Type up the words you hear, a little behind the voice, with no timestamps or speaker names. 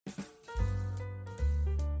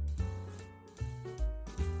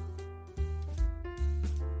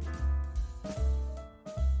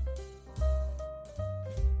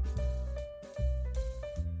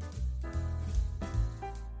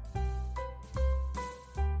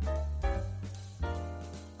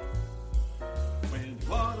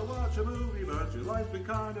Wanna watch a movie, but your life's been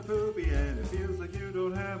kinda poopy, and it feels like you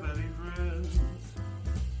don't have any friends.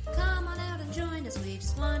 Come on out and join us, we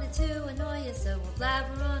just wanted to annoy you, so we'll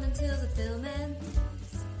blabber on until the film ends.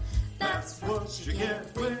 That's what you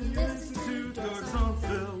get when you listen to Talks on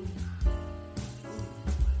Film.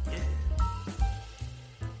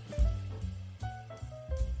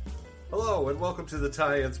 Hello, and welcome to the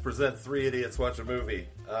Tie-Ins present Three Idiots Watch a Movie.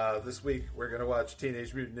 This week, we're going to watch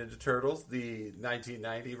Teenage Mutant Ninja Turtles, the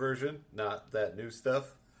 1990 version, not that new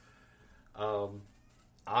stuff.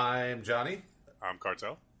 I'm Johnny. I'm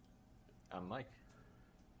Cartel. I'm Mike.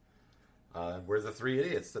 We're the three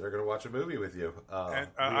idiots that are going to watch a movie with you. And,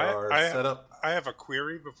 we are set up. I have a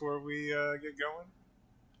query before we get going.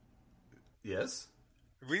 Yes?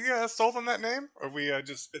 We sold on that name, or we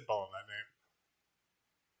just spitballing that name?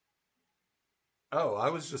 Oh, I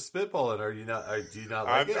was just spitballing. Are you not? Do you not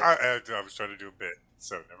like it? I was trying to do a bit,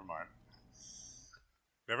 so never mind.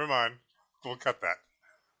 Never mind. We'll cut that.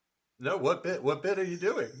 No, what bit? What bit are you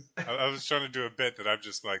doing? I was trying to do a bit that I'm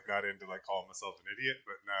just like not into, like calling myself an idiot,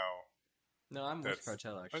 but now. No, I'm with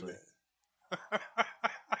Cartel, actually.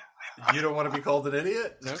 You don't want to be called an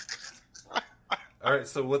idiot? Nope. All right.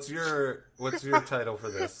 So what's your title for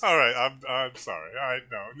this? All right. I'm sorry. All right.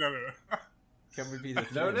 No. Can we be the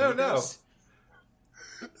No.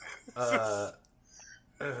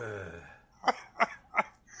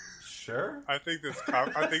 Sure. I think that's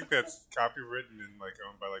copywritten and like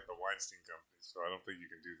owned by like the Weinstein Company, so I don't think you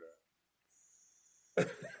can do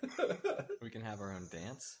that. We can have our own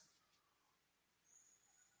dance.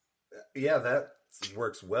 Yeah, that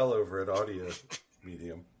works well over an audio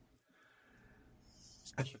medium.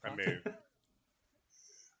 I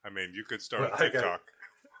mean, you could start Well, a TikTok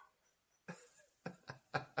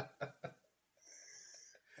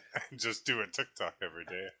and just do a TikTok every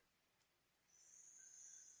day.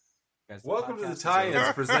 Guys, Welcome to the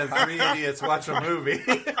Tie-Ins present Three Idiots Watch a Movie.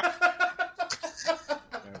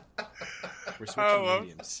 We're switching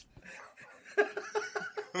mediums.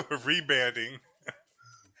 We're rebanding.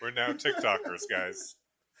 We're now TikTokers, guys.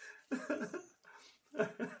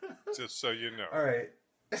 Just so you know. All right.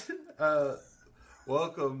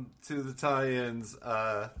 Welcome to the Tie-Ins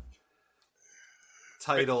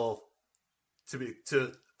title to be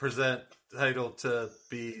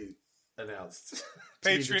announced.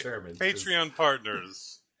 Patreon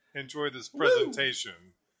partners, enjoy this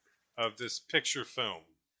presentation of this picture film.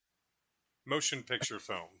 Motion picture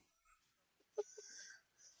film.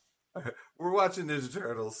 We're watching Ninja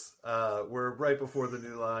Turtles. We're right before the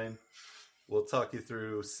new line. We'll talk you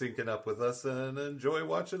through syncing up with us and enjoy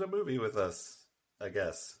watching a movie with us, I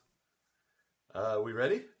guess. We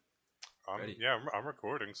ready? Ready. Yeah, I'm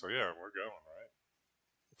recording, so yeah, we're going,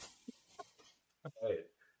 right? All right.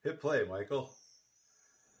 Hit play, Michael.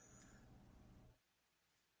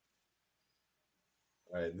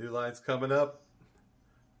 All right, new line's coming up.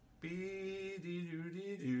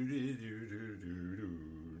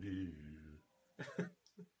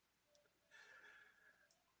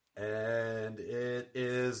 And it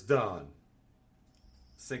is done.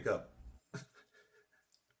 Sync up.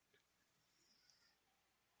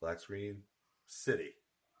 Black screen. City.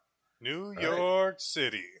 New York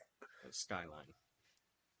City. Skyline.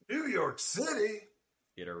 New York City?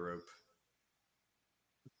 Get a rope.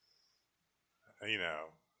 You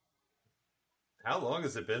know. How long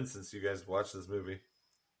has it been since you guys watched this movie?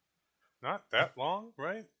 Not that long,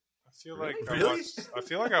 right? I feel like Really?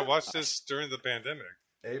 I watched this during the pandemic.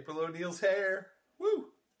 April O'Neil's hair.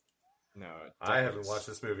 Woo! No, I haven't watched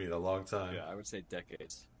this movie in a long time. Yeah, I would say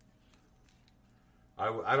decades.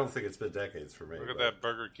 I don't think it's been decades for me. Look at that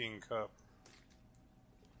Burger King cup.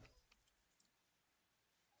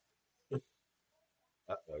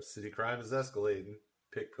 Uh-oh, city crime is escalating.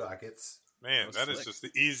 Pickpockets. Man, that is just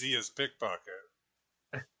the easiest pickpocket.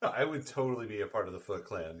 I would totally be a part of the Foot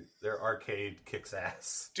Clan. Their arcade kicks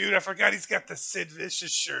ass. Dude, I forgot he's got the Sid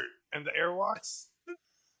Vicious shirt and the Airwalks.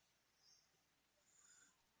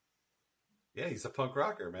 Yeah, he's a punk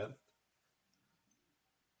rocker, man.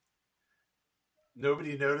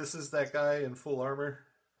 Nobody notices that guy in full armor.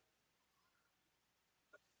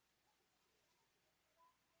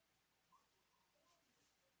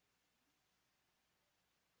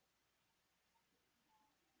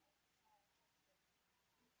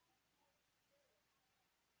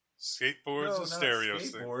 Skateboards and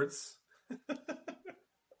stereos. Skateboards.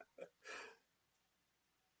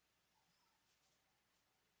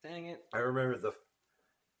 Dang it. I remember the...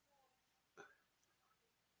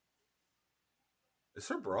 Is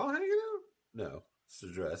her bra hanging out? No, it's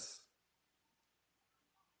a dress.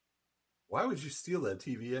 Why would you steal that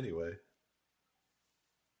TV anyway?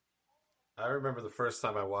 I remember the first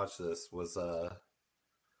time I watched this was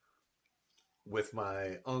with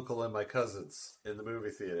my uncle and my cousins in the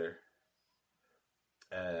movie theater.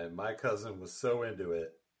 And my cousin was so into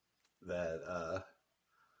it that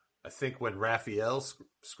I think when Raphael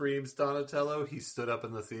screams Donatello, he stood up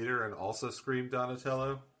in the theater and also screamed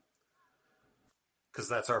Donatello. Because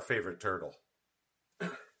that's our favorite turtle.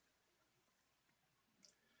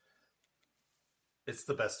 It's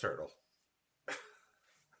the best turtle.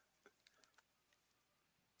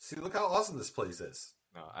 See, look how awesome this place is.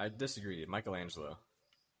 No, I disagree. Michelangelo.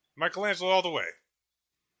 Michelangelo all the way.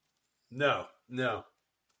 No.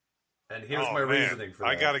 And here's my reasoning for that.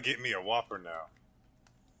 I gotta get me a Whopper now.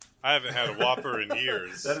 I haven't had a Whopper in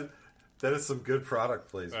years. that is some good product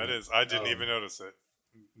placement. That is. I didn't even notice it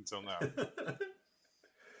until now.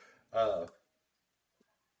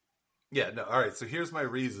 Yeah, no, all right, so here's my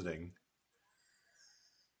reasoning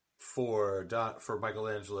for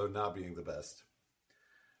Michelangelo not being the best.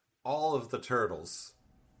 All of the turtles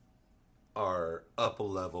are up a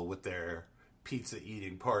level with their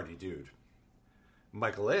pizza-eating party dude.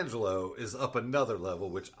 Michelangelo is up another level,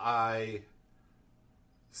 which I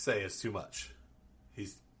say is too much.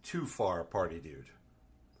 He's too far party dude.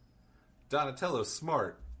 Donatello's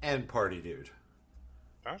smart and party dude.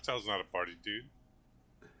 Donatello's not a party dude.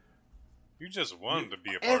 You just want him to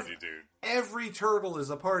be a party dude. Every turtle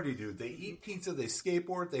is a party dude. They eat pizza, they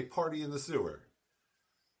skateboard, they party in the sewer.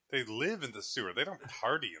 They live in the sewer. They don't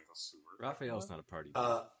party in the sewer. Raphael's not a party.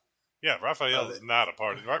 Yeah, Raphael is not a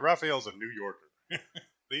party. Raphael's a New Yorker.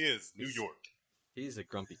 He is New York. He's a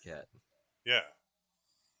grumpy cat. Yeah.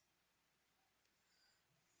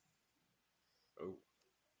 Oh.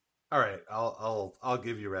 All right, I'll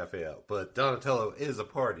give you Raphael, but Donatello is a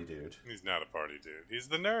party dude. He's not a party dude. He's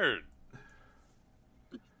the nerd.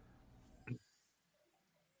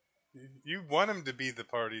 You want him to be the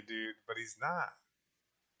party dude, but he's not.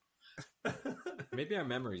 Maybe our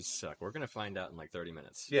memories suck. We're gonna find out in like 30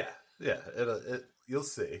 minutes. Yeah, you'll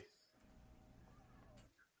see.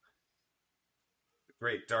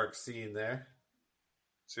 Great dark scene there.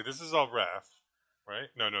 See, this is all Raph, right?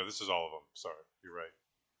 No, this is all of them. Sorry, you're right.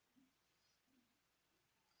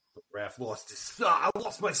 But Raph lost his sigh. I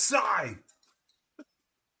lost my sigh.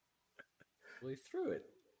 Well, he threw it.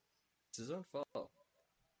 It's his own fault.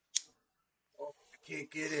 Oh, I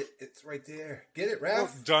can't get it. It's right there. Get it, Raph. Well,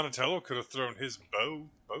 Donatello could have thrown his bow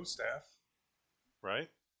staff, right?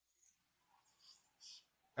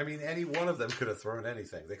 I mean, any one of them could have thrown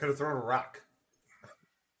anything. They could have thrown a rock.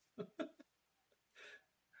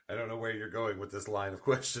 I don't know where you're going with this line of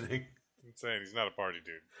questioning. I'm saying he's not a party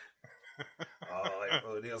dude. Oh,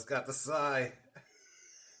 O'Neill's got the sigh.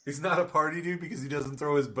 He's not a party dude because he doesn't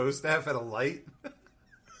throw his bow staff at a light.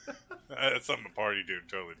 That's something a party dude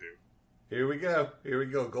totally do. Here we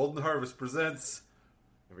go. Golden Harvest presents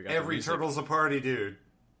Every Turtle's a Party Dude.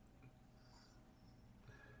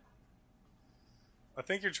 I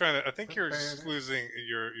think you're excluding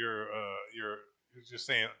you're just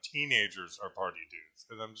saying teenagers are party dudes.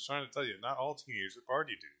 Because I'm just trying to tell you, not all teenagers are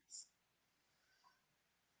party dudes.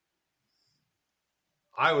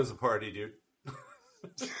 I was a party dude.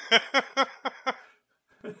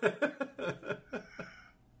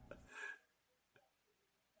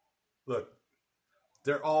 Look,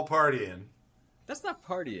 they're all partying. That's not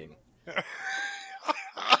partying.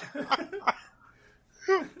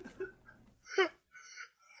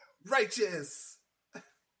 Righteous.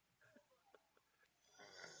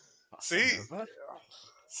 See?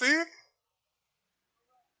 See?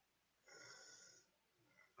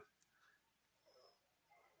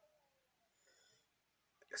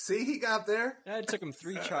 See, he got there. It took him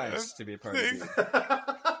 3 tries to be a party dude.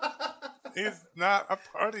 He's not a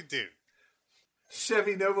party dude.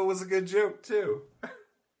 Chevy Nova was a good joke, too. I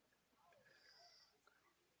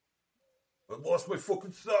lost my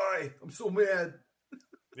fucking thigh. I'm so mad.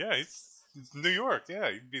 Yeah, it's New York. Yeah,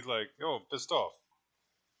 you'd be like, oh, pissed off.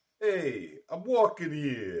 Hey, I'm walking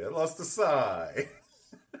here. I lost a thigh.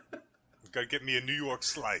 Gotta get me a New York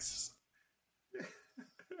slice.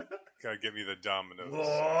 Gotta get me the Domino's.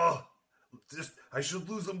 Oh, I should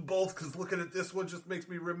lose them both because looking at this one just makes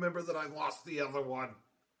me remember that I lost the other one.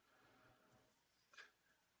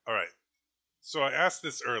 All right. So I asked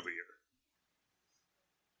this earlier.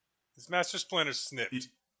 Is Master Splinter snipped?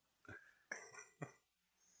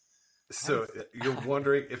 So you're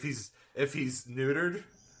wondering if he's neutered?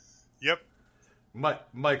 Yep.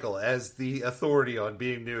 Michael, as the authority on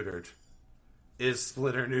being neutered, is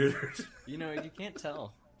Splinter neutered? You know, you can't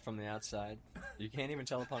tell from the outside. You can't even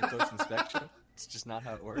tell upon close inspection. It's just not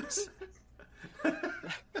how it works.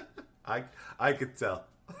 I could tell.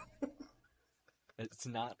 It's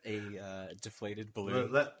not a deflated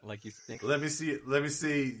balloon like you think. Let me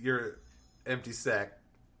see your empty sack.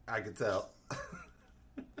 I can tell.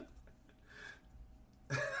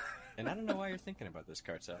 And I don't know why you're thinking about this,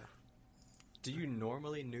 Cartel. Do you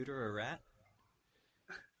normally neuter a rat?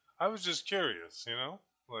 I was just curious,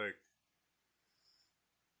 like.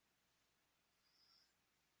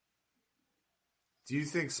 Do you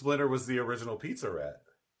think Splinter was the original pizza rat?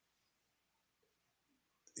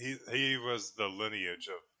 He was the lineage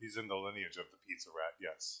of. He's in the lineage of the pizza rat.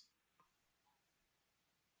 Yes.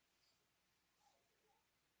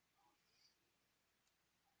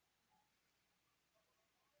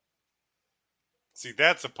 See,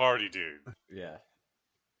 that's a party dude. Yeah.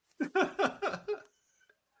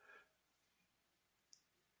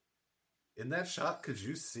 In that shot, could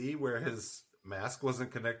you see where his mask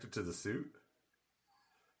wasn't connected to the suit?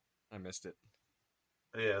 I missed it.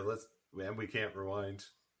 Yeah, and we can't rewind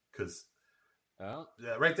because yeah,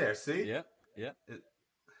 right there. See? Yep.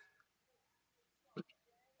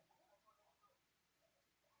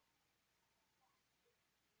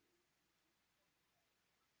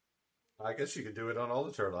 I guess you could do it on all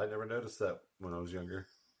the turtle. I never noticed that when I was younger.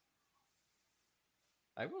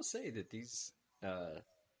 I will say that these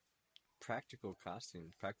practical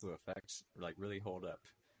effects, like really hold up.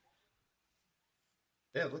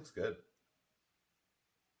 Yeah, it looks good.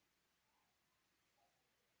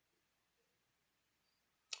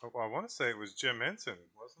 Oh, I want to say it was Jim Henson,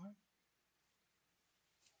 wasn't it?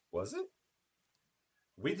 Was it?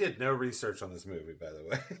 We did no research on this movie, by the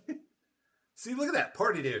way. See, look at that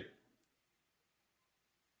party dude.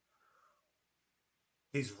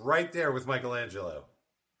 He's right there with Michelangelo.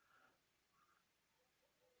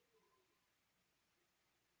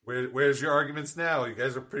 Where's your arguments now? You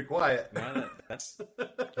guys are pretty quiet. No,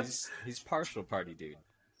 he's partial party dude.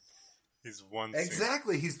 He's one.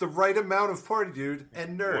 Exactly. He's the right amount of party dude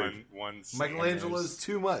and nerd. One Michelangelo's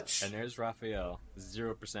too much. And there's Raphael,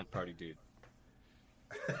 0% party dude.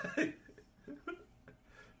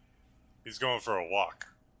 He's going for a walk.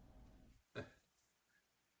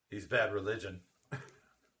 He's bad religion.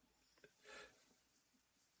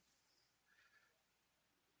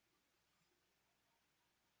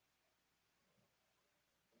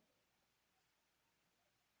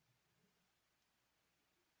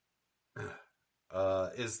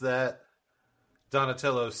 Is that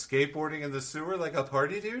Donatello skateboarding in the sewer like a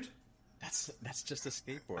party dude? That's just a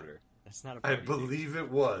skateboarder. That's not a party I believe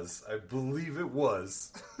it was. I believe it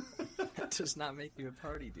was. That does not make you a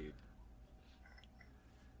party dude.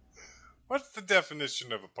 What's the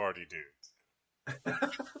definition of a party dude?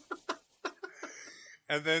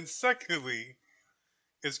 And then secondly,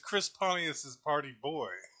 is Chris Pontius's party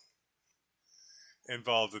boy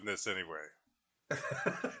involved in this anyway?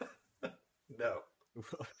 No.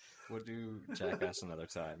 We'll do Jackass another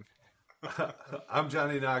time. I'm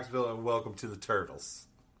Johnny Knoxville, and welcome to the Turtles.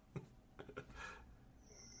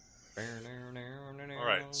 All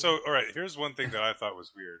right. Here's one thing that I thought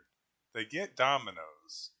was weird. They get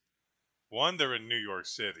Domino's. One, they're in New York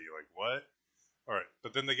City. Like, what? All right,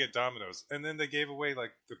 but then they get Domino's, and then they gave away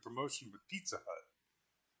like the promotion with Pizza Hut.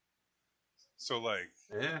 So, like,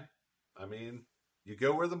 yeah, I mean, you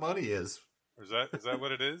go where the money is. Is that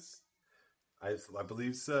what it is? I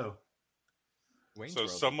believe so. Wayne's so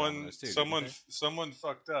World someone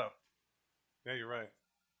fucked up. Yeah, you're right.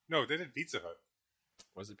 No, they did Pizza Hut.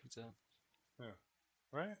 Was it Pizza Hut? Yeah.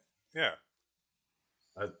 Right? Yeah.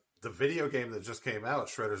 The video game that just came out,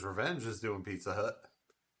 Shredder's Revenge, is doing Pizza Hut.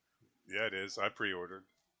 Yeah, it is. I pre-ordered.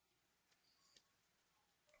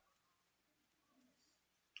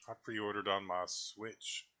 I pre-ordered on my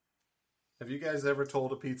Switch. Have you guys ever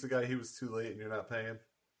told a pizza guy he was too late and you're not paying?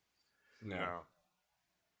 No.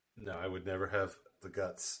 No, I would never have the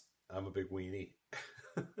guts. I'm a big weenie.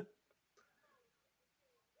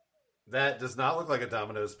 That does not look like a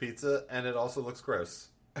Domino's pizza, and it also looks gross.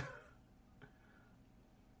 That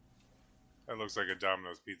looks like a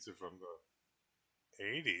Domino's pizza from the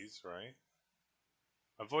 80s, right?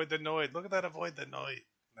 Avoid the Noid. Look at that Avoid the Noid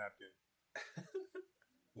napkin.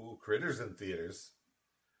 Ooh, Critters in theaters.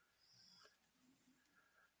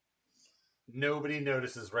 Nobody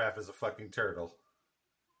notices Raph is a fucking turtle.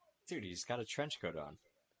 Dude, he's got a trench coat on.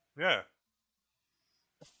 Yeah.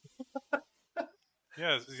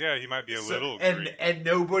 Yeah, he might be a little green. And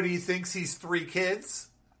nobody thinks he's three kids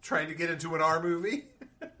trying to get into an R movie?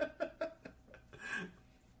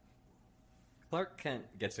 Clark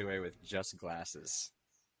Kent gets away with just glasses.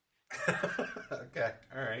 Okay,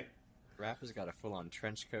 alright. Raph has got a full-on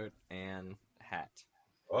trench coat and hat.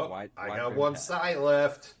 Oh, I got one side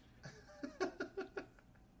left.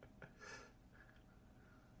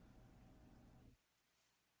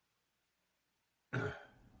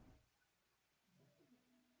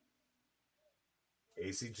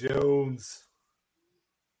 Casey Jones.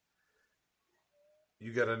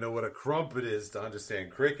 You got to know what a crumpet is to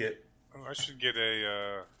understand cricket. Oh, I should get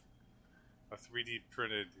a 3D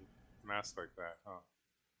printed mask like that, huh?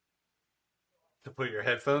 To put your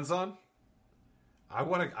headphones on? I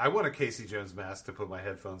want a Casey Jones mask to put my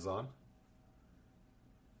headphones on.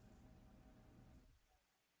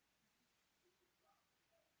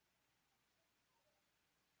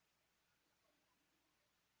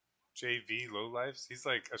 JV Lowlifes. He's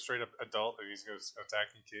like a straight up adult and he's goes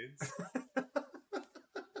attacking kids.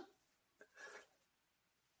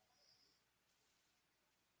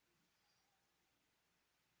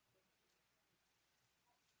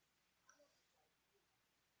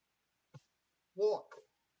 Walk.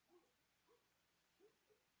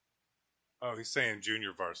 Oh, he's saying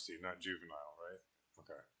junior varsity, not juvenile, right?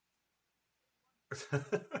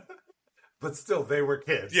 Okay. But still, they were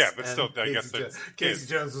kids. Yeah, but and still, I guess they're kids. Casey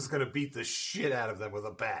Jones was going to beat the shit out of them with a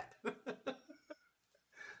bat.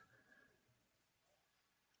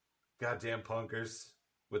 Goddamn punkers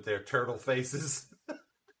with their turtle faces.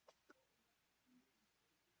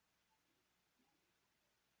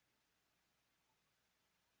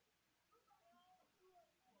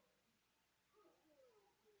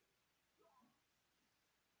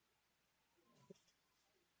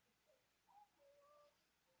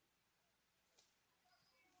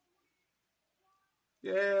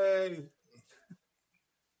 Yay!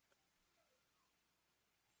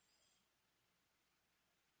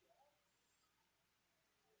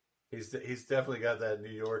 He's definitely got that New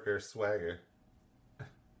Yorker swagger.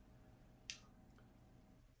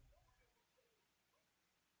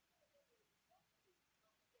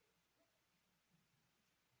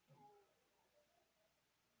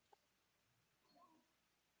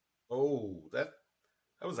 Oh, that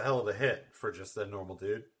was a hell of a hit for just a normal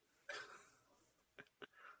dude.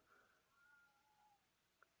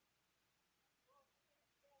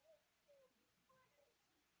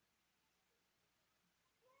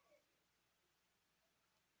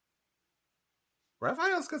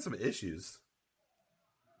 Raphael's got some issues.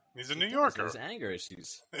 He's a New Yorker. There's anger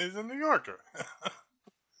issues. He's a New Yorker.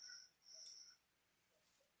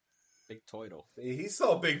 Big Toidle. He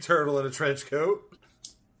saw Big Turtle in a trench coat.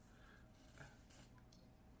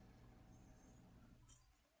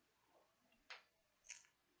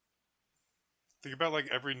 Think about like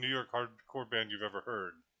every New York hardcore band you've ever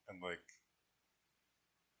heard, and like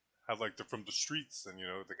how like they're from the streets, and you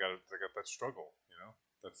know they got that struggle. You know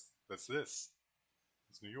that's this.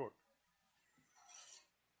 It's New York.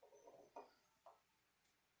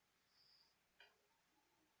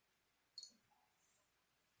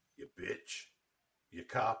 You bitch. You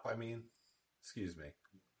cop, I mean. Excuse me.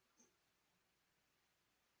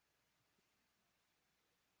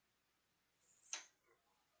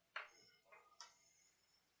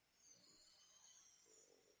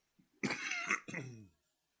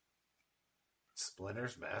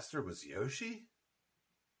 Splinter's master was Yoshi?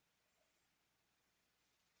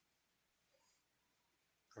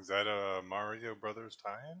 Is that a Mario Brothers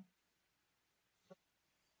tie-in?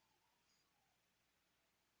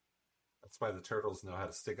 That's why the turtles know how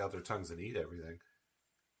to stick out their tongues and eat everything.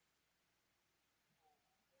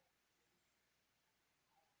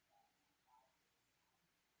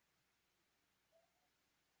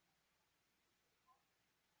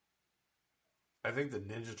 I think the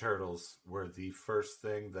Ninja Turtles were the first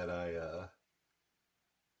thing that I,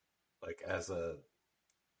 like, as a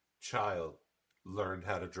child, learned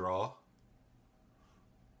how to draw.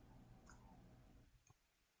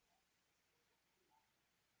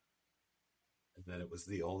 And then it was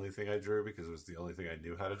the only thing I drew because it was the only thing I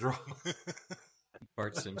knew how to draw.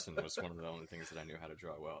 Bart Simpson was one of the only things that I knew how to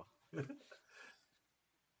draw well.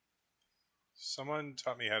 Someone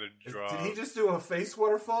taught me how to draw. Did he just do a face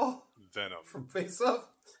waterfall? Venom from Face Off?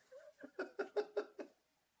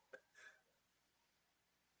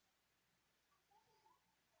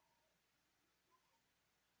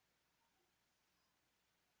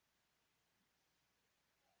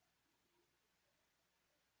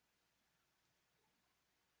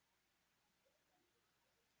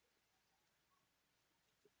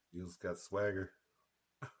 He's got swagger.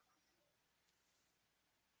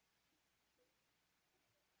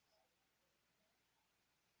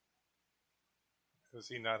 Does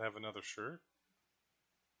he not have another shirt?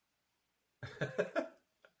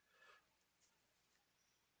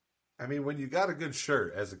 I mean, when you got a good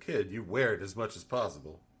shirt as a kid, you wear it as much as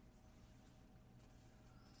possible.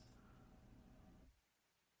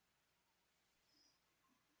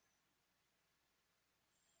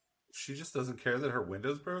 She just doesn't care that her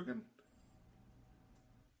window's broken?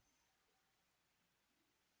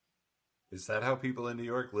 Is that how people in New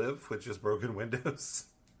York live, with just broken windows?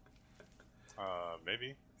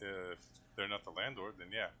 Maybe. If they're not the landlord, then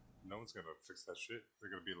yeah. No one's going to fix that shit. They're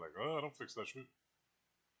going to be like, oh, don't fix that shit.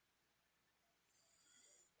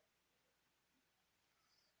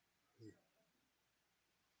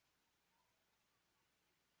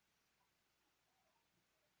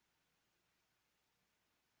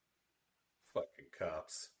 Fucking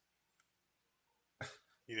cops.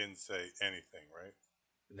 He didn't say anything, right?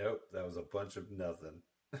 Nope, that was a bunch of nothing.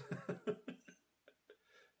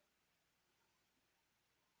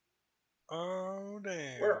 Oh,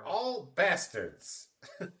 damn. We're all bastards.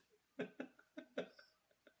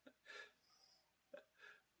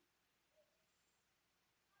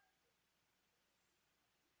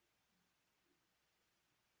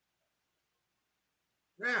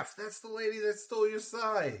 Raph, that's the lady that stole your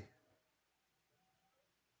sigh.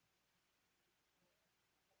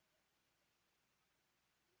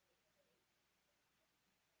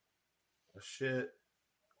 Oh, shit.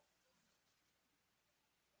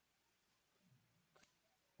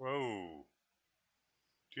 Whoa.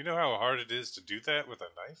 Do you know how hard it is to do that with a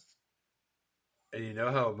knife? And you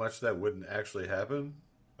know how much that wouldn't actually happen?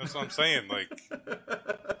 That's what I'm saying. Like,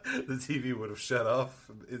 the TV would have shut off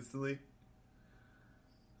instantly.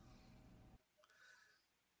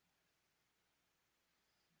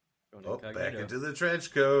 Oh, back into the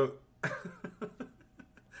trench coat.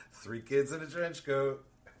 3 kids in a trench coat.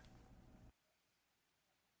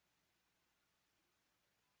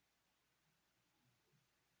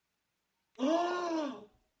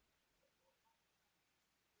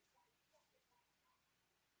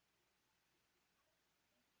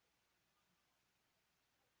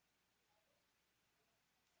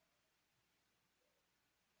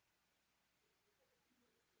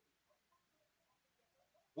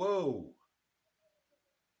 Whoa.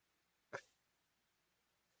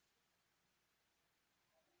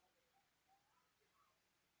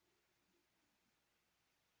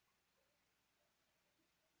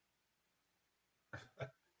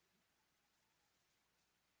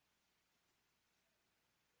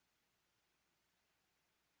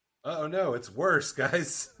 Oh no, it's worse,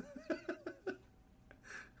 guys.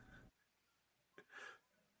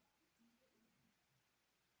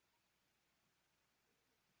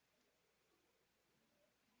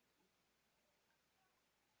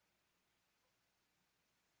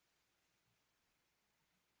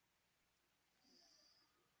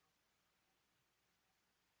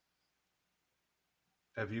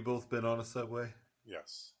 Have you both been on a subway?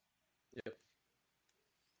 yes. Yep.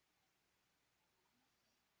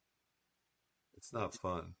 It's not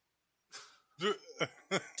fun.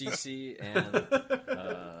 DC and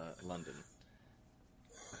London.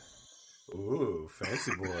 Ooh,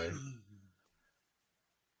 fancy boy.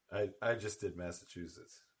 I just did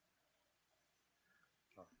Massachusetts.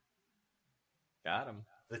 Got him.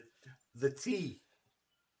 The T.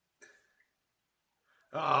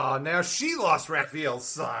 Oh, now she lost Raphael's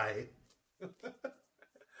sigh.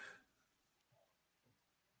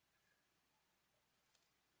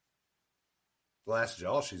 Glass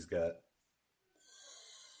jaw she's got.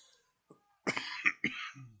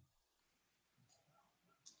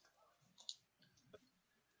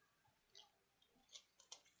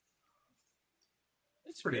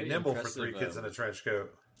 It's pretty nimble for 3 kids in a trench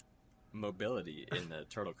coat. Mobility in the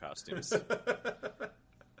turtle costumes.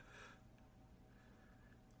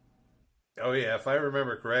 Oh yeah, if I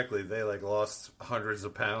remember correctly, they lost hundreds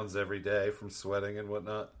of pounds every day from sweating and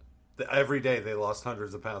whatnot. Every day they lost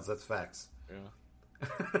hundreds of pounds. That's facts. Yeah.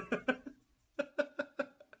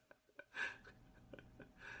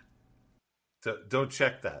 So don't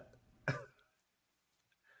check that.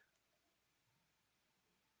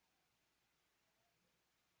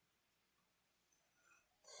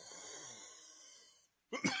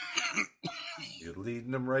 You're leading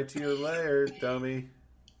them right to your lair, dummy.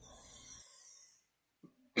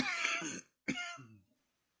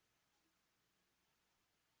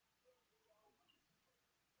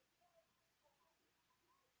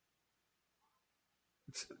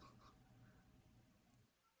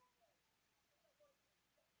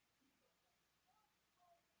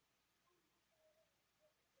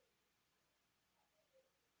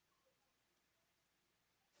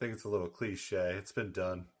 I think it's a little cliche. It's been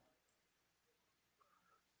done.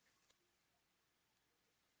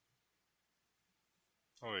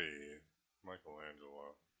 Oi,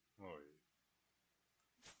 Michelangelo. Oi.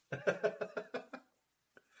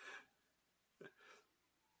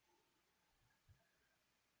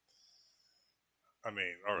 I mean,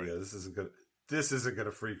 all right. Yeah, this isn't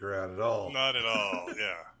gonna freak her out at all. Not at all.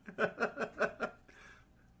 Yeah.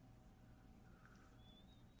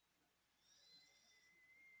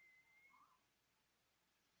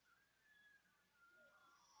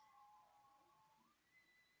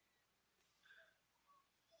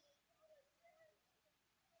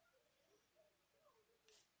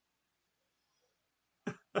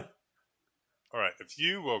 All right, if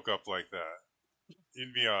you woke up like that,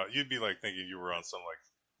 you'd be like thinking you were on some like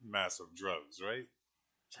massive drugs, right?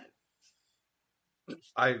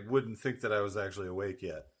 I wouldn't think that I was actually awake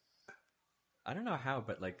yet. I don't know how,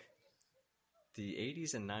 but like the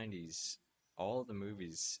 80s and 90s, all of the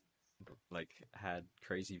movies like had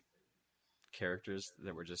crazy characters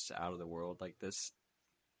that were just out of the world. Like this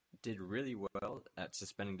did really well at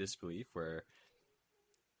suspending disbelief, where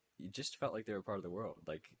you just felt like they were part of the world.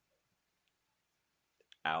 Like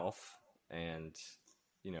Alf and,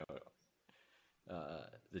 you know,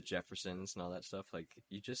 the Jeffersons and all that stuff. Like,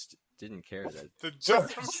 you just didn't care that. The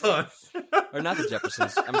Jeffersons. Or not the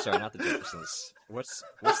Jeffersons. I'm sorry, not the Jeffersons. What's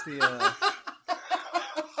the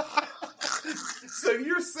So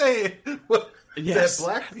you're saying yes. that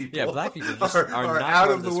black people, black people just are not out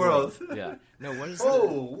part of the this world? Yeah. No, what is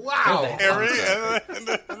Oh, wow. No, Harry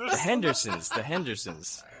the Hendersons. The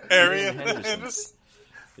Hendersons. Harry and and the Henderson.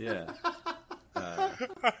 Yeah.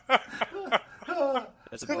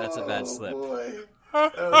 That's a bad slip. Boy.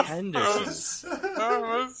 Hendersons.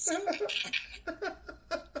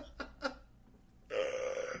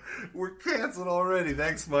 We're canceled already.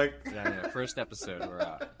 Thanks, Mike. Yeah, first episode, we're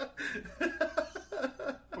out.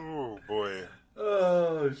 Oh boy.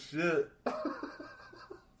 Oh, shit.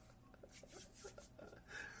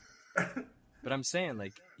 But I'm saying,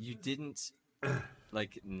 like, you didn't,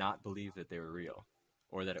 like, not believe that they were real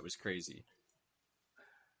or that it was crazy.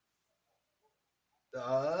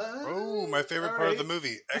 Oh, my favorite part of the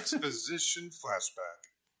movie: exposition flashback.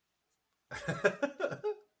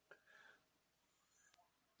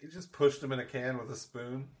 He just pushed him in a can with a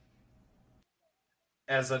spoon.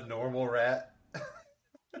 As a normal rat.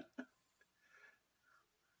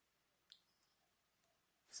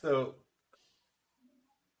 So,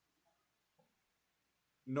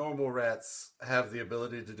 normal rats have the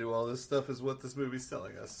ability to do all this stuff, is what this movie's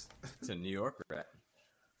telling us. It's a New York rat.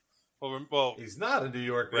 Well, He's not a New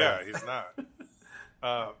York rat. yeah, he's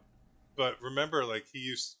not. But remember, like he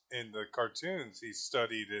used in the cartoons, he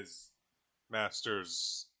studied his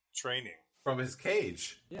master's training. From his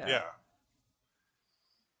cage. Yeah.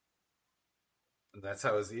 And that's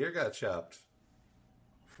how his ear got chopped.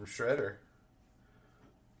 From Shredder.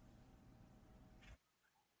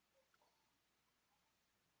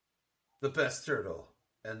 The best turtle.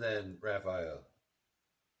 And then Raphael.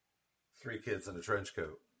 3 kids in a trench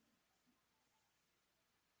coat.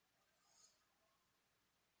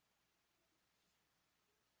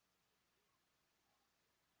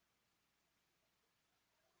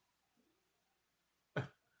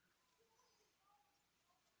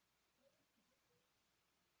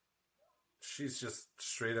 She's just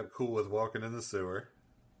straight up cool with walking in the sewer.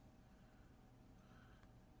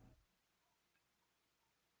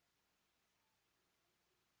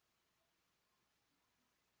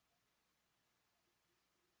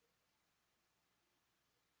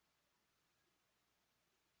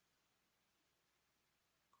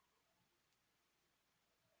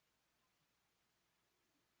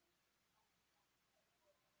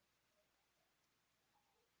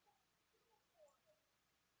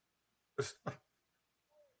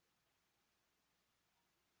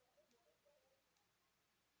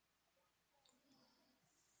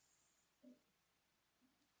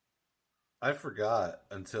 I forgot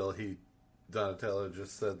until Donatello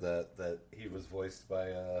just said that he was voiced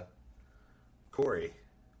by Corey.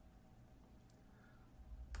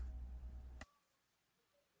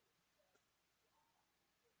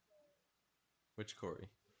 Which Corey?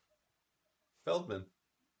 Feldman.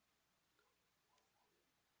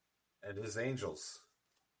 And his angels.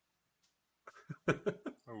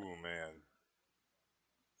 Oh man.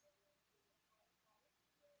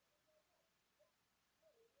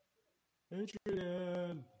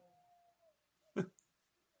 Adrian.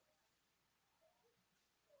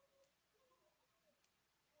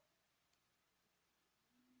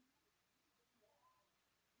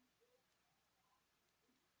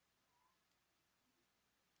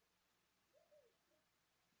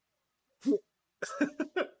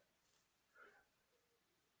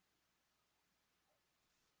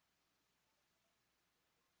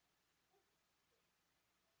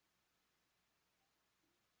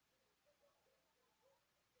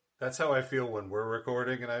 That's how I feel when we're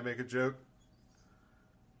recording and I make a joke.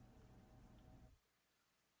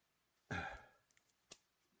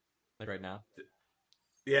 Like right now?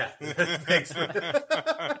 Yeah. Thanks.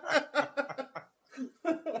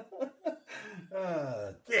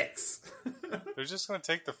 Dicks. They're just gonna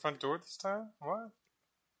take the front door this time? What?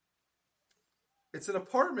 It's an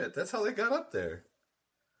apartment. That's how they got up there.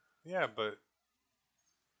 Yeah, but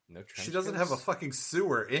No trench She doesn't have a coats? fucking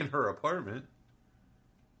sewer in her apartment.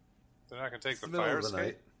 They're not going to take It's the middle fire of the escape?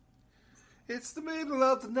 night. It's the middle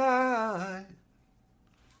of the night.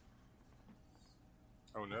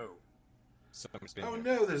 Oh, no. Someone's been Oh here.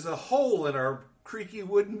 no, there's a hole in our creaky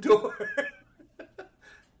wooden door.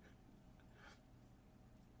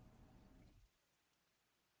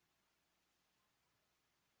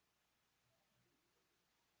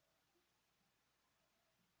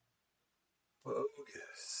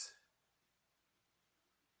 Bogus.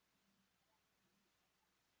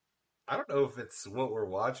 I don't know if it's what we're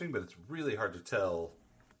watching, but it's really hard to tell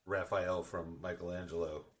Raphael from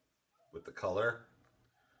Michelangelo with the color.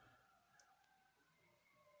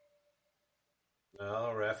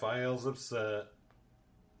 No, Raphael's upset.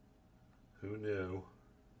 Who knew?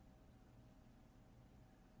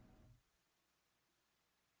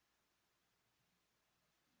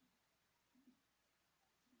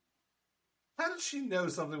 How did she know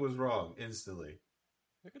something was wrong instantly?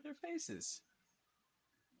 Look at their faces.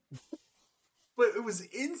 But it was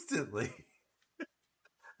instantly.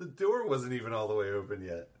 The door wasn't even all the way open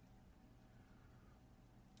yet.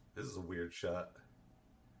 This is a weird shot.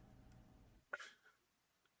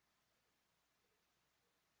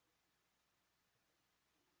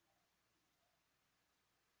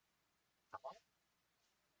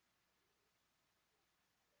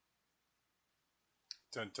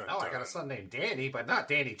 Dun, dun, Oh, dun. I got a son named Danny, but not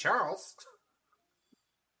Danny Charles.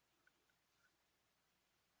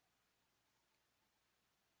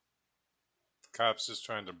 The cop's just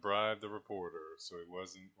trying to bribe the reporter so he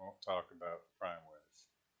won't talk about crime waves.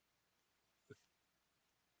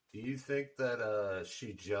 Do you think that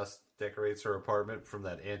she just decorates her apartment from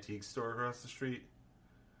that antique store across the street?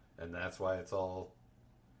 And that's why it's all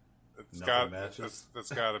nothing matches?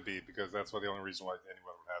 That's got to be, because that's the only reason why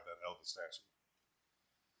anyone would have that Elvis statue.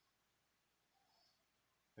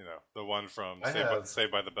 You know, the one from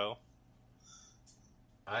Saved by the Bell.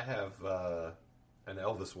 I have an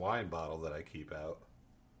Elvis wine bottle that I keep out.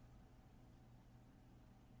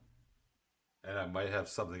 And I might have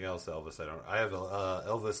something else Elvis. I have a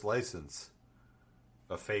Elvis license.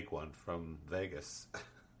 A fake one from Vegas.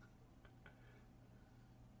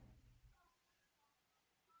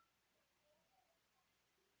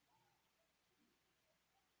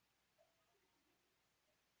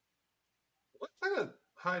 What kind of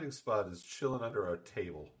hiding spot is chilling under our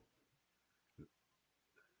table?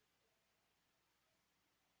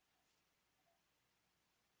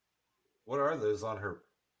 What are those on her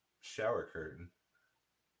shower curtain?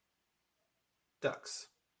 Ducks.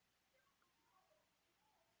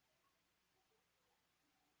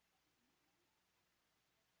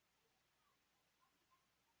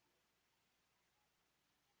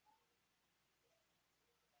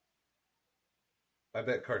 I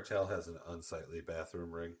bet Cartel has an unsightly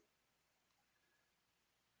bathroom ring.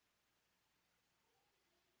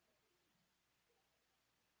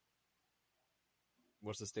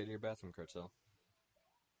 What's the state of your bathroom, Cartel?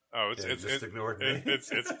 Oh, Yeah, just ignored me. it's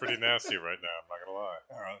pretty nasty right now. I'm not gonna lie.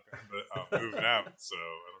 All right, but I'm moving out, so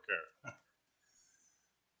I don't care.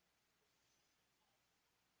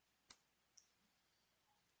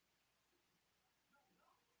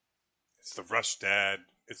 It's the rush, Dad.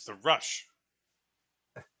 It's the rush.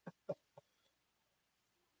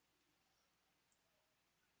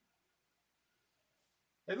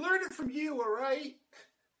 I learned it from you, all right?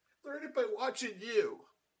 Learned it by watching you.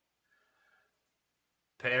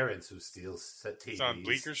 Parents who steal TVs It's on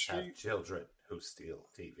Bleecker Street? have children who steal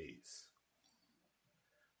TVs.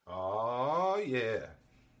 Oh, yeah.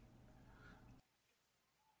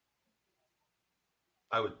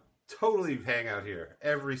 I would totally hang out here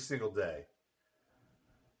every single day.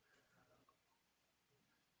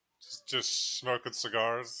 Just smoking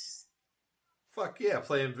cigars. Fuck yeah,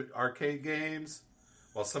 playing arcade games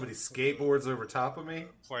while somebody skateboards over top of me.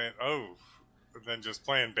 And then just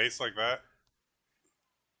playing bass like that.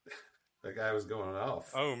 That guy was going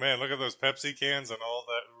off. Oh man, look at those Pepsi cans and all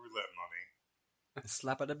that roulette money.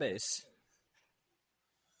 Slap at the base.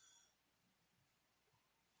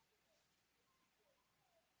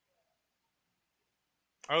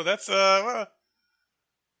 Oh, that's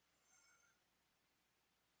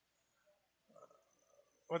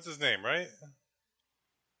what's his name, right?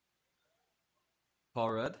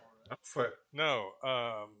 Paul Rudd? No,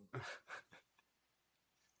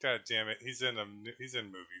 God damn it, he's in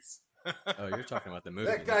movies. Oh, you're talking about the movie.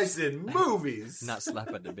 That guy's in movies. Not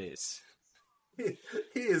slap at the base. He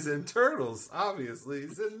is in Turtles, obviously.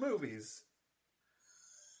 He's in movies.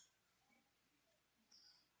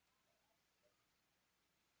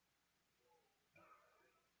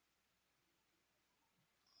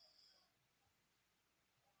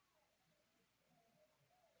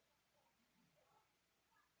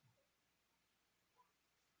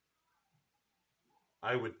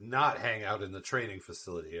 I would not hang out in the training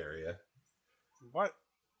facility area. What?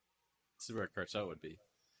 This is where Cartel would be.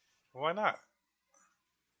 Why not?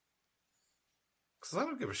 Because I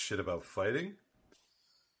don't give a shit about fighting.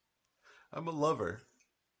 I'm a lover.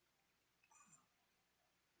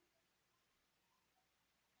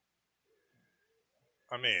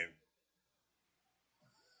 I mean,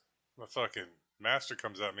 the fucking master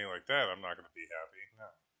comes at me like that, I'm not going to be happy. No.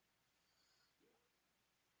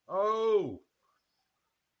 Oh!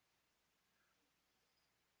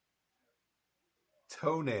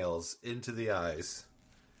 Toenails into the eyes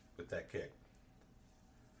with that kick.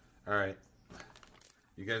 Alright.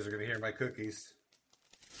 You guys are going to hear my cookies.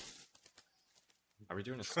 Are we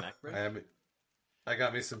doing a snack break? I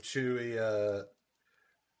got me some chewy,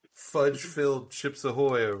 fudge-filled Chips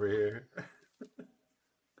Ahoy over here.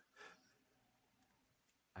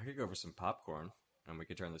 I could go for some popcorn, and we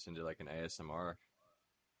could turn this into like an ASMR.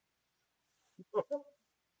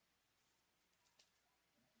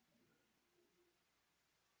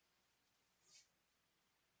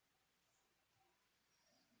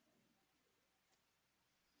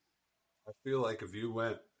 I feel like if you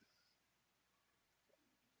went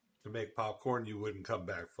to make popcorn, you wouldn't come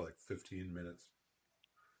back for like 15 minutes.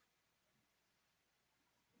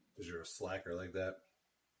 Because you're a slacker like that.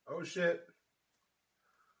 Oh shit.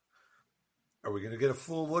 Are we going to get a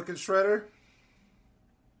full look at Shredder?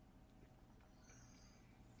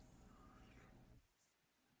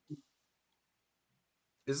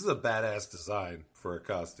 This is a badass design for a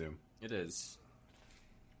costume. It is.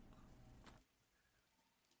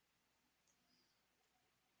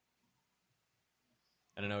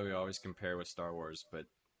 And I know we always compare with Star Wars,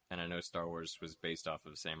 and I know Star Wars was based off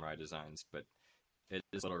of samurai designs, but it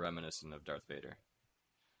is a little reminiscent of Darth Vader.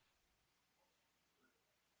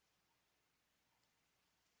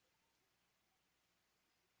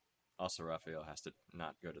 Also, Raphael has to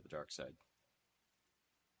not go to the dark side.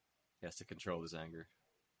 He has to control his anger.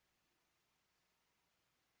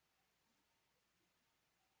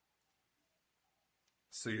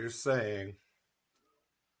 So you're saying...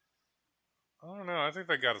 I don't know. I think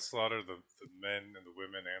they got to slaughter the men and the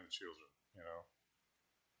women and the children, you know?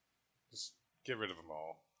 Just get rid of them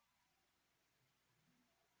all.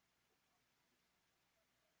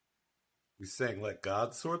 You saying let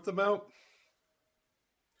God sort them out?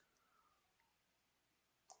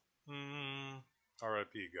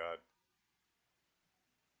 R.I.P. God.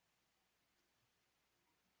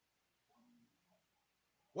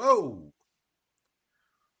 Whoa!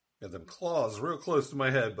 Got them claws real close to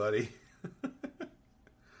my head, buddy.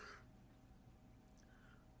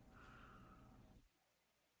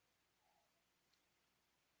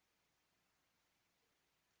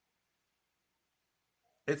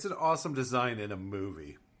 It's an awesome design in a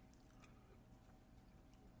movie.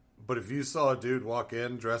 But if you saw a dude walk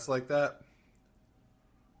in dressed like that,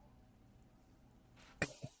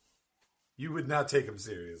 you would not take him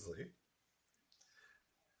seriously.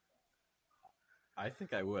 I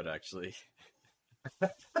think I would, actually.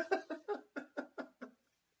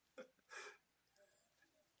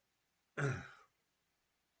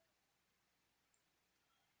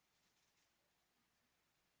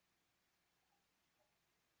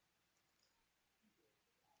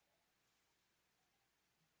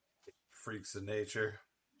 Freaks of nature.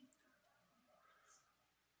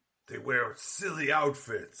 They wear silly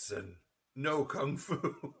outfits and no kung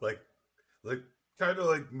fu. like kind of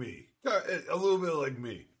like me. A little bit like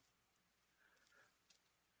me.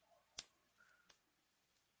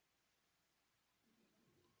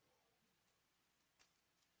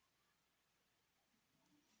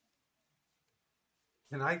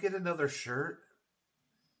 Can I get another shirt?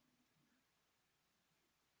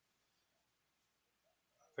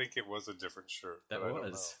 I think it was a different shirt. That but I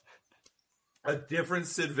don't was. A different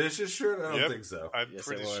Sid Vicious shirt? I don't think so. I'm Yes,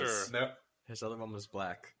 pretty it was. sure. No. His other one was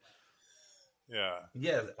black. Yeah.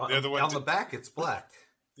 Yeah, The other one on the back it's black.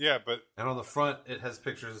 Yeah, but And on the front it has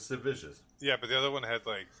pictures of Sid Vicious. the other one had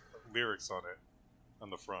like lyrics on it on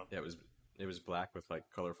the front. Yeah, it was black with like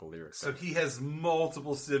colorful lyrics. So he has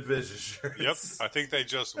multiple Sid Vicious shirts. Yep. I think they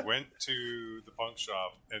just went to the punk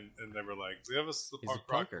shop and they were like, give us the He's a punk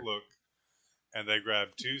rock punker. look. And they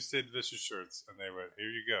grabbed 2 Sid Vicious shirts and they went, here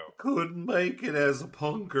you go. Couldn't make it as a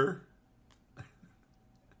punker.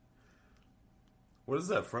 What is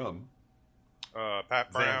that from?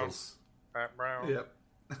 Pat Brown. Vandals. Pat Brown. Yep.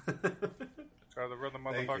 Try to run the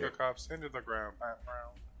Thank you. motherfucker cops into the ground, Pat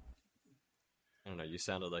Brown. I don't know, you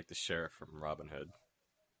sounded like the sheriff from Robin Hood.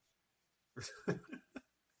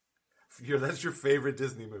 That's your favorite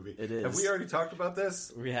Disney movie. It is. Have we already talked about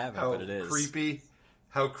this? We haven't, How but it is. creepy.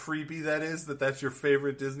 How creepy that is. That's your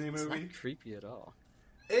favorite Disney It's movie. not creepy at all.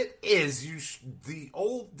 It is. The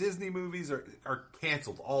old Disney movies are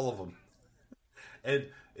canceled, all of them, and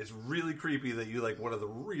it's really creepy that you like one of the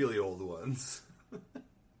really old ones.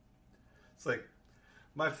 It's like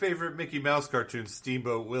my favorite Mickey Mouse cartoon,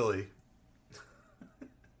 Steamboat Willie.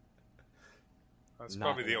 That's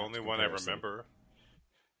Not probably the in only one I comparison. remember.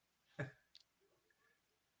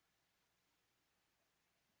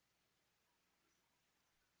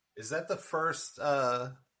 Is that the first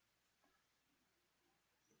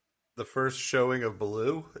showing of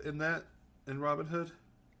Baloo in Robin Hood?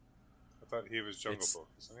 I thought he was Jungle It's- Book,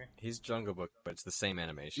 isn't he? He's Jungle Book, but it's the same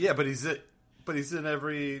animation. Yeah, but he's in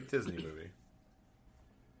every Disney movie.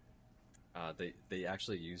 They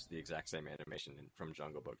actually used the exact same animation from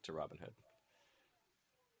Jungle Book to Robin Hood.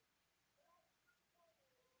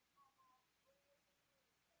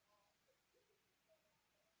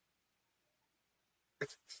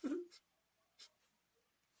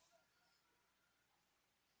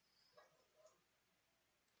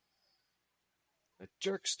 A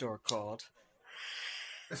jerk store called.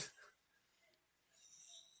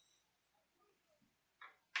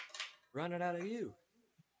 Running out of you.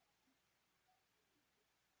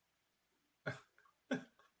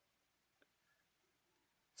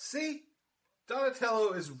 See?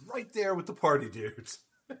 Donatello is right there with the party dudes.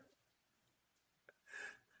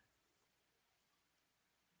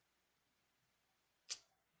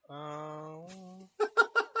 Oh.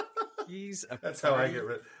 He's a That's how I party get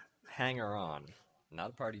rid. hanger on, not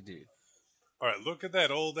a party dude. All right, look at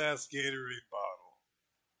that old ass Gatorade bottle.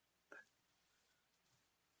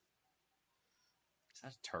 Is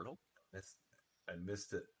that a turtle? I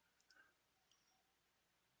missed it.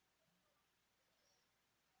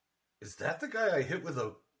 Is that the guy I hit with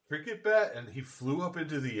a cricket bat and he flew up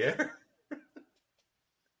into the air?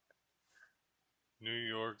 New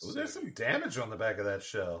York Oh, City. there's some damage on the back of that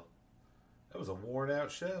shell. That was a worn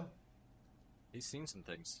out shell. He's seen some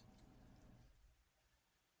things.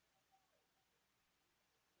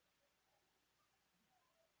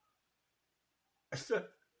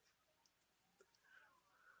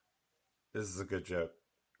 This is a good joke.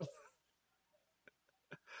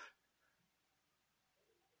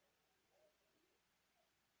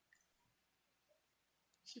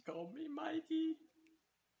 She called me Mikey.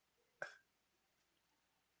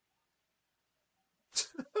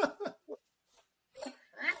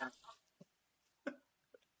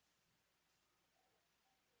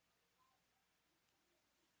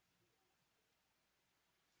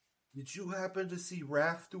 Did you happen to see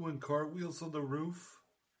Raph doing cartwheels on the roof?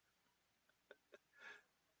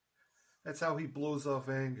 That's how he blows off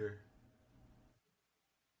anger.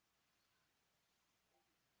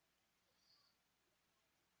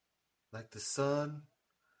 Like the sun,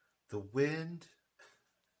 the wind,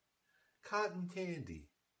 cotton candy.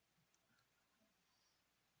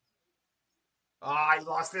 Ah, he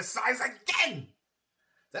lost his size again!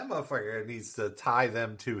 That motherfucker needs to tie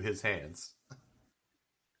them to his hands.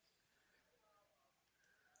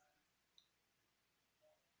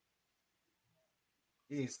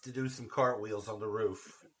 He needs to do some cartwheels on the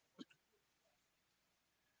roof.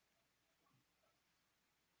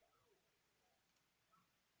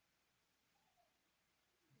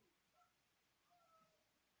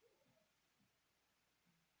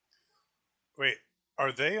 Wait,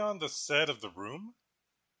 are they on the set of The Room?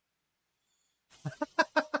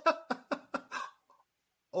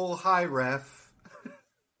 Oh, hi, ref.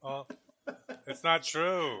 Oh, it's not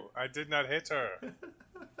true. I did not hit her.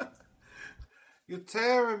 You're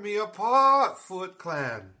tearing me apart, Foot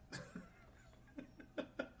Clan.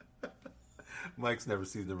 Mike's never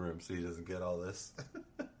seen The Room, so he doesn't get all this.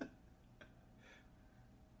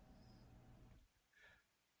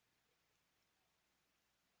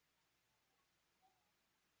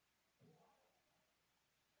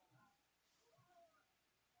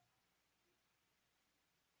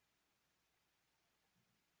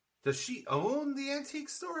 Does she own the antique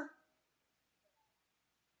store?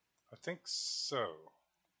 I think so.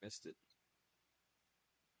 Missed it.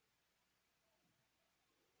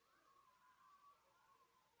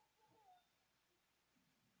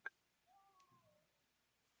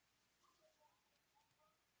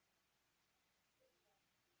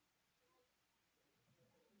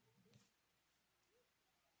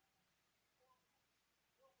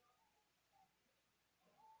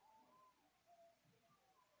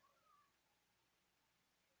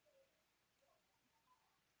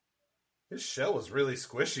 His shell was really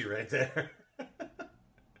squishy right there.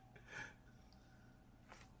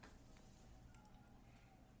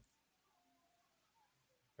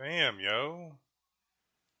 Damn, yo.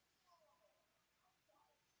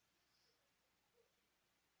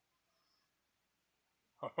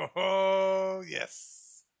 Oh, Oh,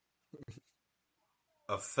 yes.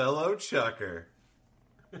 A fellow chucker.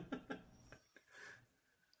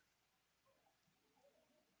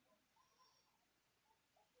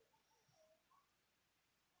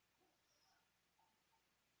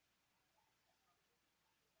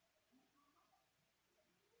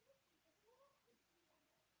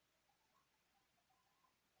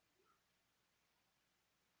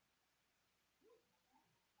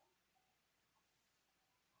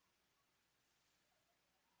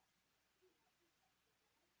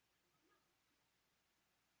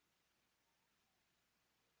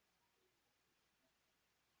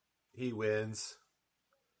 He wins.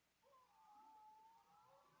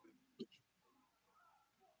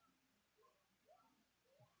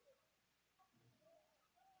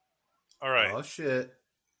 All right. Oh, shit.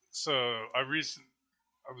 So I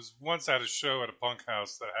was once at a show at a punk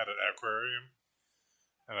house that had an aquarium,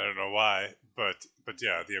 and I don't know why, but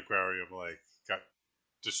yeah, the aquarium like got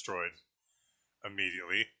destroyed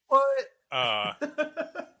immediately. What? Uh,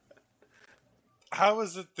 how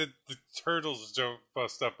is it that the turtles don't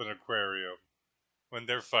bust up an aquarium when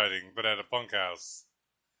they're fighting, but at a punk house,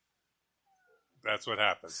 that's what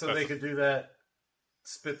happens? So they could do that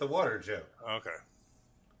spit the water joke. Okay.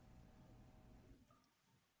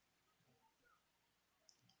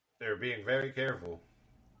 They're being very careful.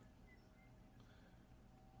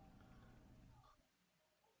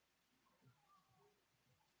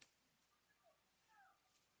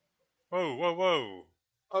 Whoa, whoa, whoa.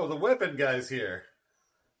 Oh, the weapon guy's here.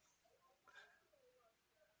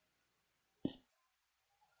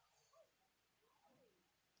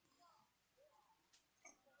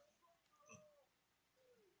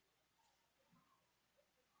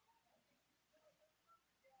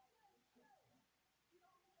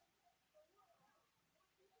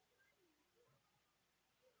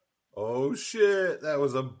 Oh, shit. That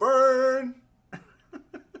was a burn.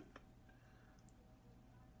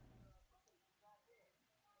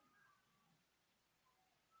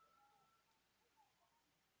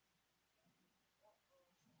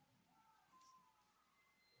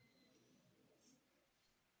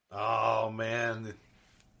 Oh, man.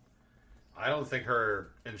 I don't think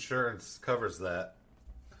her insurance covers that.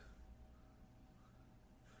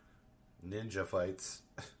 Ninja fights.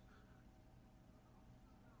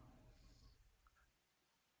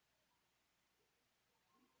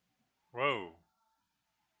 Whoa.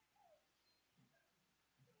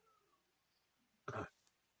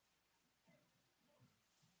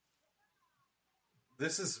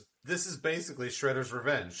 This is basically Shredder's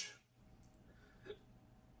revenge.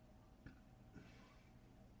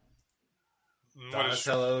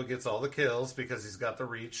 Donatello gets all the kills because he's got the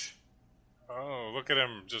reach. Oh, look at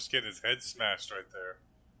him just getting his head smashed right there.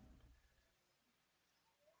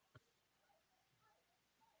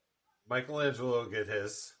 Michelangelo get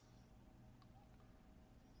his.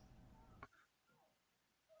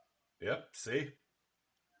 Yep, see?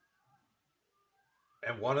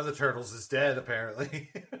 And one of the turtles is dead, apparently.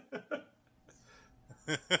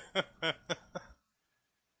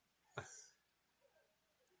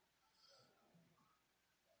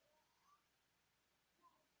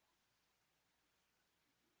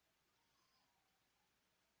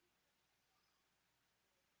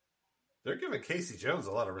 They're giving Casey Jones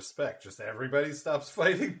a lot of respect. Just everybody stops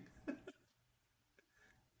fighting.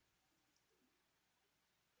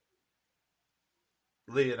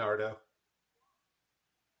 Leonardo.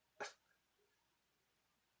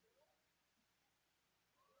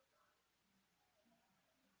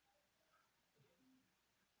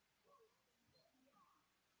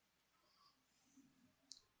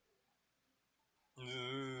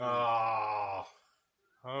 Oh.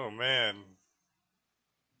 Oh, man.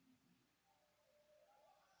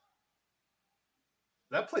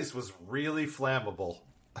 That place was really flammable.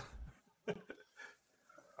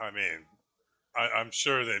 I mean, I'm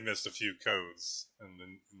sure they missed a few codes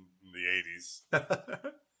in the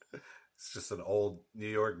 80s. It's just an old New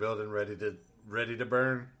York building ready to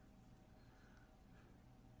burn.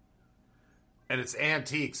 And it's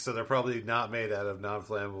antiques, so they're probably not made out of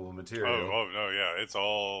non-flammable material. Oh no, yeah, it's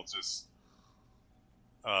all just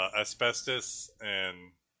asbestos and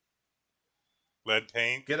lead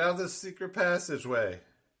paint. Get out of this secret passageway.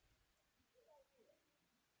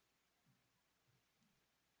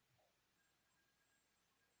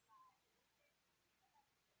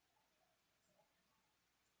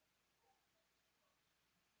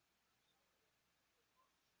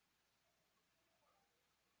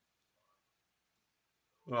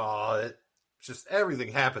 Oh, it just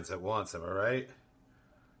everything happens at once, am I right?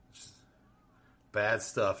 Just bad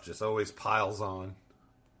stuff just always piles on.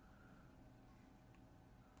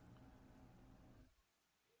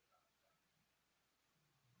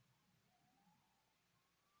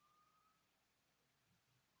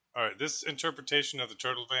 All right, this interpretation of the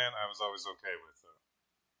turtle van, I was always okay with, though.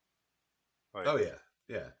 Like, Oh yeah,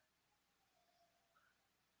 yeah,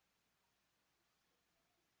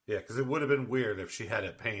 yeah. Because it would have been weird if she had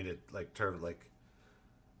it painted like turtle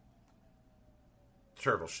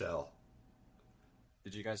shell.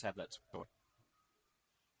 Did you guys have that toy?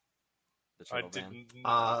 The I turtle did van?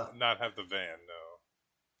 not have the van.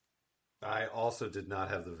 No, I also did not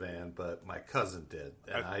have the van, but my cousin did,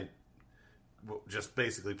 and I just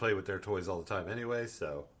basically play with their toys all the time anyway.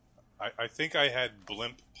 So I think I had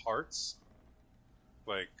blimp parts.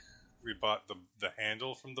 Like we bought the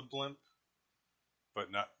handle from the blimp, but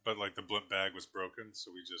like the blimp bag was broken,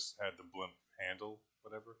 so we just had the blimp handle,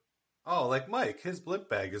 whatever. oh, like Mike, his blimp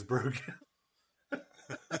bag is broken.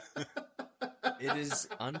 It is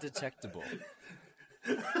undetectable.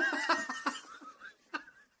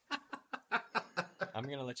 I'm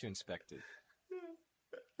gonna let you inspect it.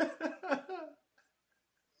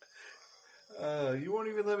 You won't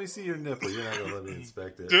even let me see your nipple. You're not gonna let me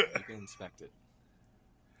inspect it. You can inspect it.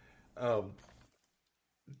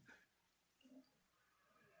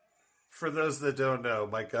 For those that don't know,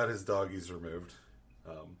 Mike got his doggies removed.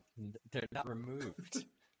 They're not removed.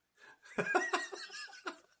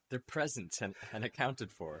 They're present and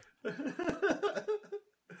accounted for.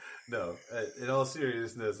 No, in all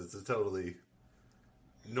seriousness, it's a totally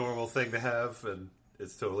normal thing to have, and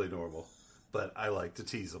it's totally normal. But I like to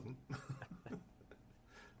tease them.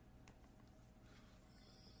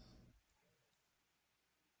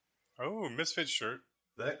 Oh, Misfit shirt.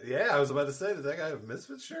 Yeah, I was about to say, did that guy have a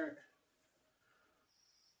Misfit shirt?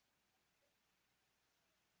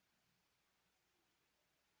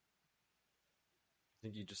 I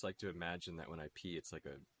think you just like to imagine that when I pee, it's like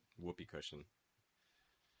a whoopee cushion.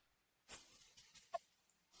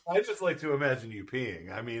 I just like to imagine you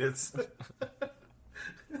peeing. I mean, it's...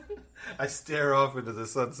 I stare off into the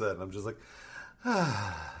sunset, and I'm just like,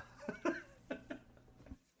 ah.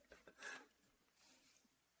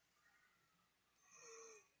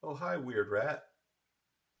 Oh, hi, weird rat.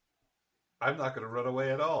 I'm not going to run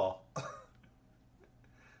away at all.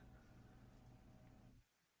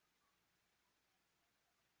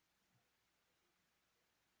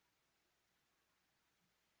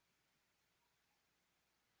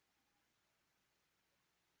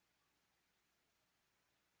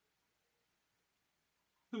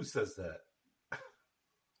 Who says that?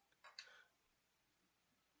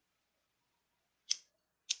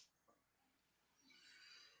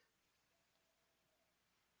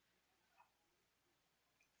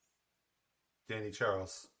 Danny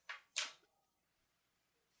Charles.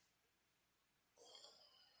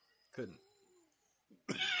 Couldn't.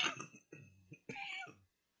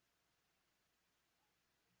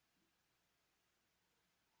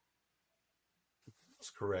 Let's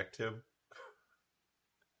correct him.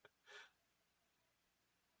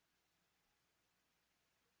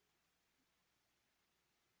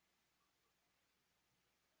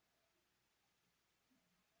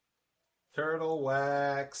 Turtle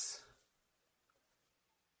wax.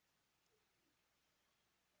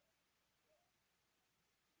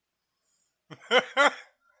 I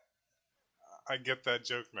get that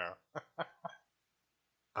joke now.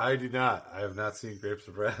 I do not. I have not seen Grapes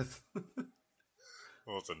of Wrath.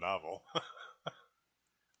 Well, it's a novel.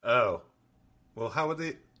 Oh. Well, how would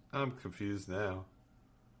they... I'm confused now.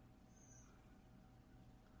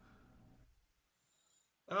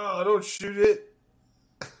 Oh, don't shoot it.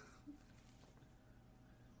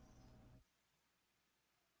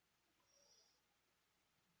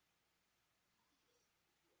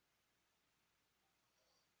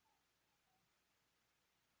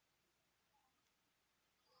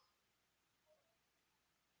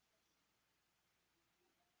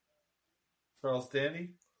 Charles Danny?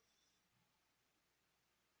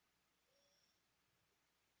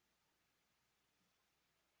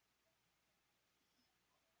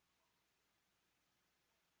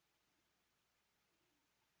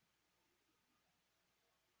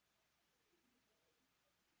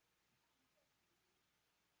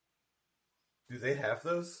 Do they have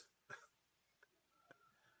those?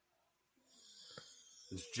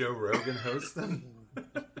 Does Joe Rogan host them?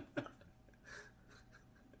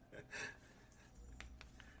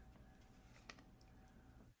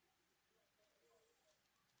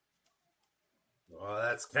 Oh,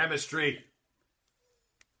 that's chemistry.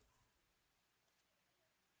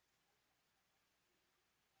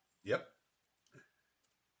 Yep.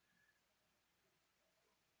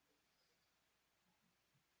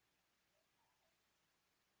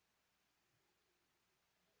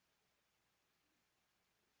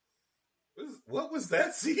 What was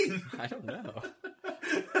that scene? I don't know.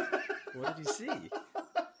 What did he see?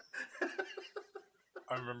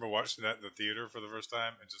 I remember watching that in the theater for the first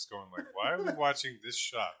time and just going like, "Why are we watching this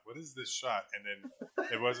shot? What is this shot?" And then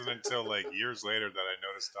it wasn't until like years later that I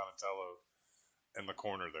noticed Donatello in the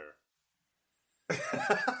corner there.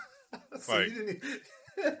 So Like, you didn't.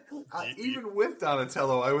 Even with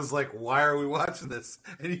Donatello, I was like, "Why are we watching this?"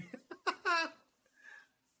 And he,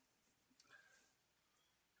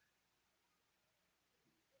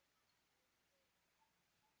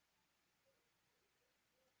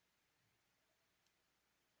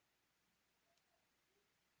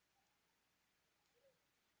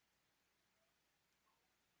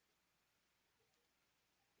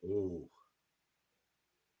 ooh,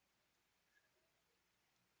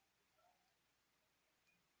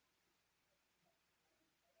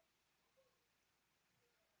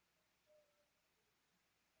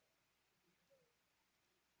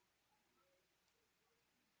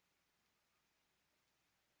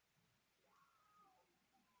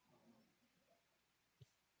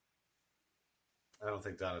 I don't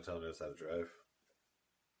think Donatello knows how to drive.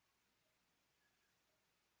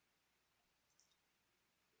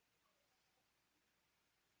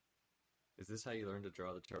 Is this how you learn to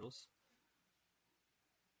draw the turtles?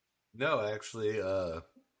 No, actually, a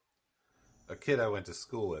kid I went to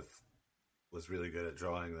school with was really good at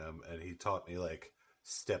drawing them, and he taught me like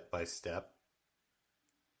step by step.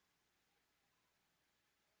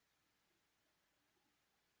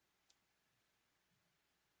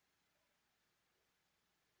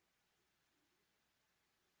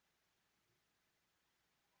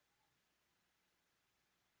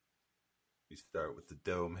 You start with the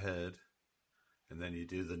dome head, and then you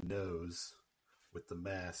do the nose with the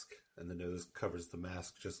mask, and the nose covers the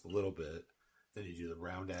mask just a little bit. Then you do the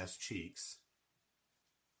round ass cheeks,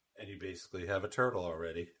 and you basically have a turtle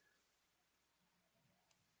already.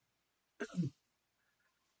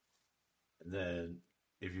 And then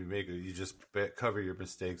if you make it, you just cover your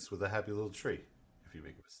mistakes with a happy little tree. If you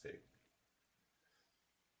make a mistake,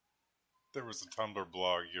 there was a Tumblr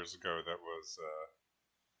blog years ago that was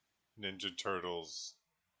Ninja Turtles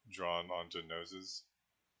drawn onto noses,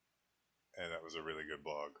 and that was a really good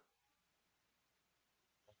blog.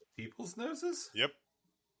 people's noses? Yep.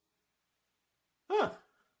 Huh.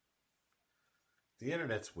 The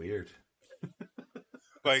internet's weird.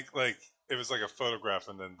 Like it was like a photograph,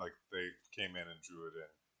 and then like they came in and drew it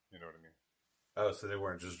in. You know what I mean? Oh, so they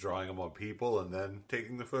weren't just drawing them on people and then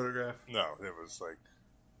taking the photograph? No, it was like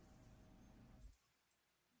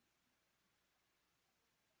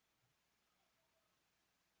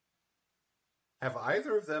Have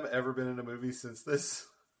either of them ever been in a movie since this?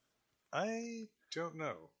 I don't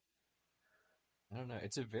know. I don't know.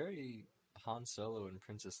 It's a very Han Solo and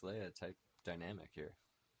Princess Leia type dynamic here.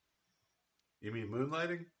 You mean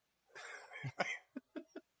moonlighting?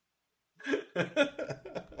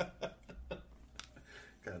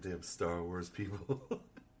 Goddamn Star Wars people.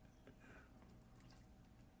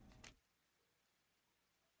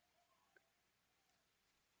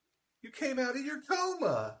 You came out of your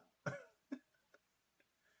coma.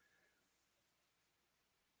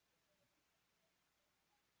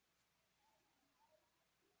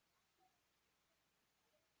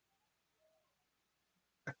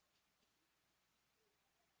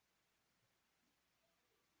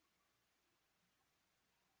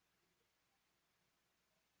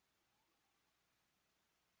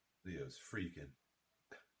 Leo's freaking.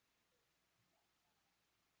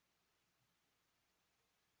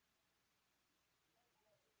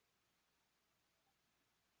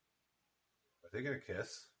 Are they gonna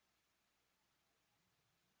kiss?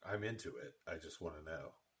 I'm into it. I just want to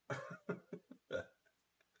know.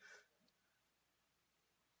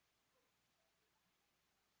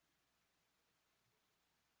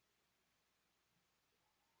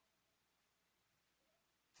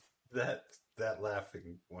 that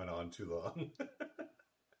laughing went on too long.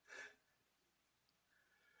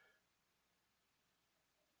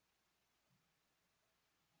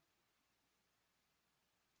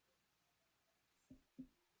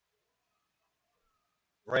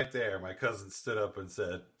 Right there, my cousin stood up and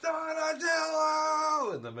said,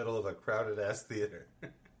 "Donatello!" in the middle of a crowded ass theater.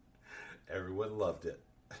 Everyone loved it.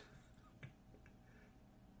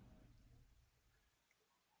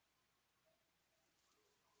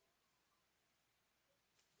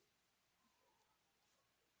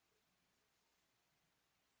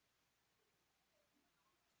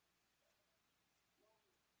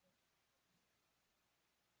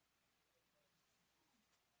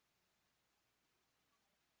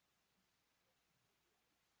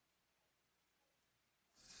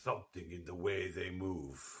 Something in the way they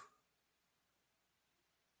move.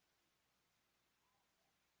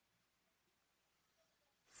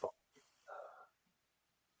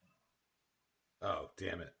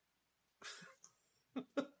 damn it.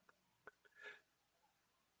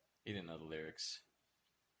 He didn't know the lyrics.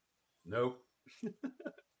 Nope.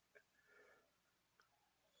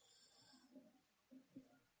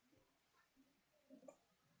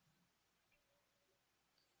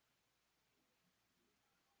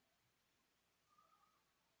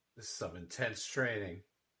 This is some intense training.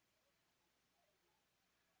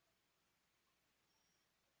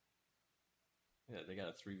 Yeah, they got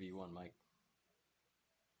a 3v1 mic.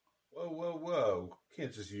 Whoa, whoa, whoa.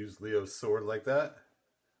 Can't just use Leo's sword like that.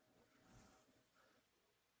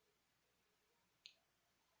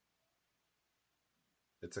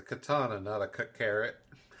 It's a katana, not a carrot.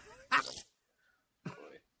 Boy.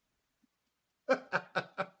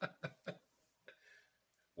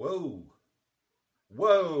 Whoa.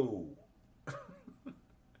 Whoa.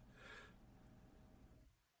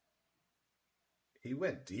 He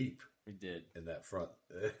went deep. He did. In that front.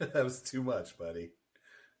 That was too much, buddy.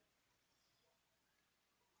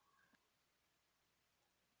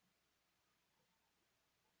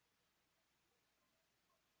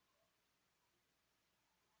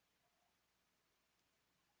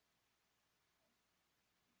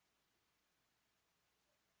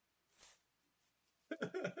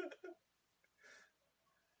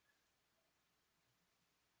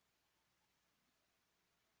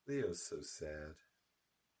 Leo's so sad.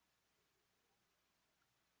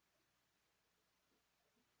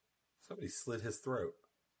 Somebody slit his throat.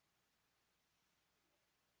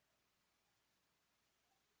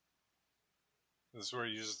 This is where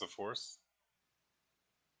he uses the Force.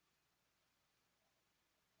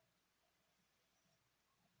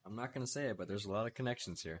 I'm not going to say it, but there's a lot of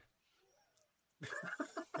connections here.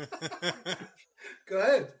 Go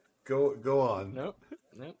ahead. Go on. Nope.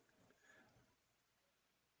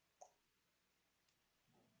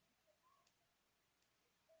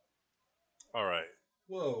 All right.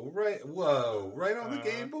 Whoa, right on the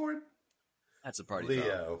game board? That's a party Leo.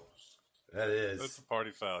 foul. That is. That's a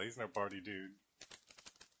party foul. He's no party dude.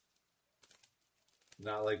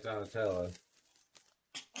 Not like Donatello.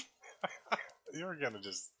 You're going to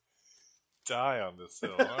just die on this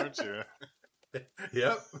hill, aren't you?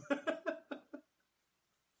 Yep.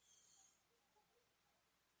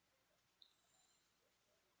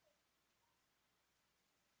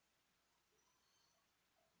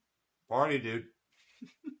 Party, dude.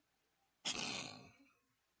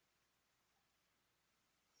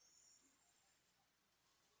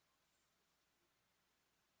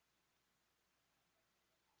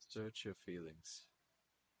 Search your feelings.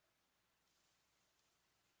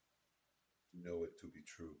 Know it to be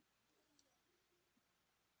true.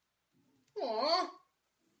 Aww.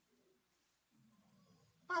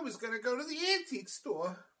 I was gonna go to the antique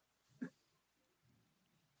store.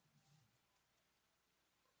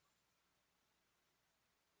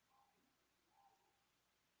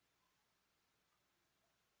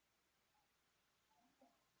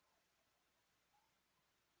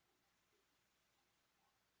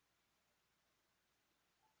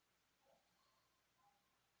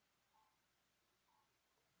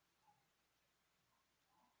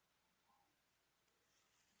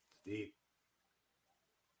 Deep.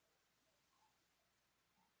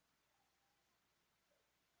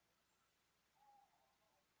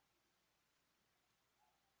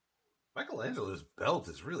 Michelangelo's belt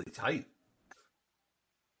is really tight.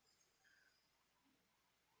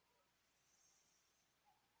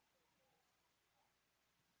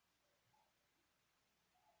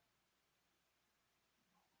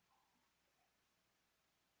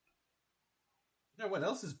 No one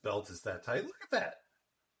else's belt is that tight. Look at that.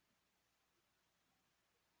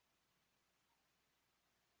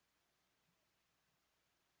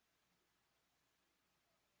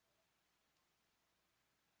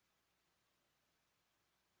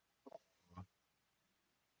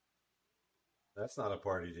 That's not a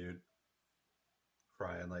party, dude.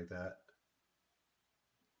 Crying like that.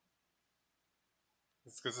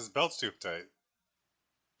 It's because his belt's too tight.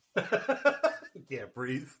 Can't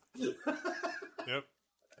breathe. Yep.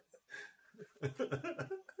 The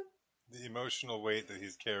emotional weight that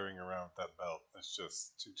he's carrying around with that belt is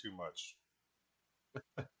just too much.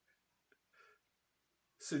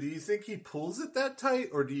 So do you think he pulls it that tight,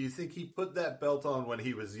 or do you think he put that belt on when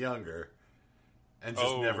he was younger and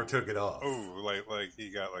just never took it off? Oh, like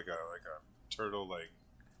he got like a turtle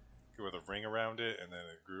with a ring around it, and then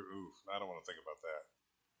it grew. Ooh, I don't want to think about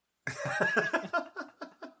that.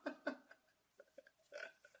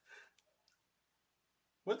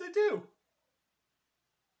 What'd they do?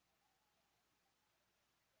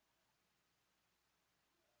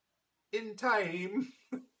 In time.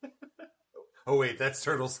 Oh wait, that's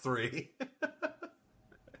Turtles 3.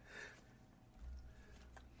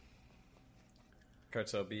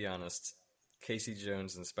 Cartel, be honest. Casey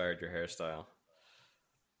Jones inspired your hairstyle.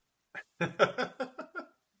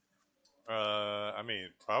 I mean,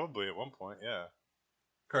 probably at one point, yeah.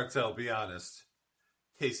 Cartel, be honest.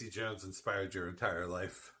 Casey Jones inspired your entire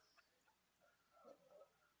life.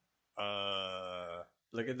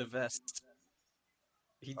 Look at the vest.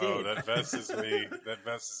 He did. Oh, that vest is me. That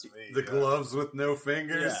vest is me. The gloves with no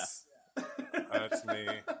fingers. Yeah. That's me.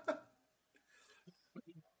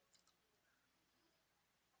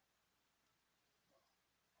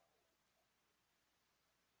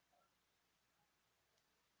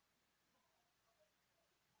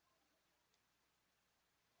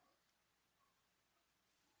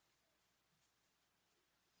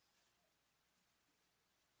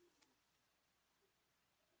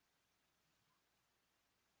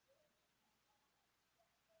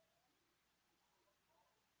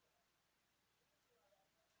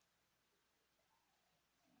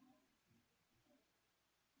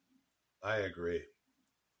 I agree.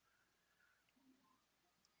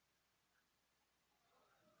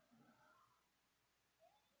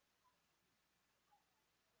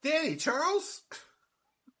 Danny Charles?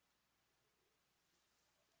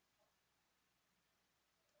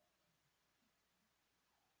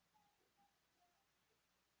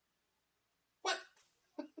 What?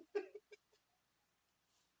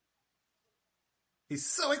 He's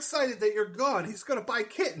so excited that you're gone, he's going to buy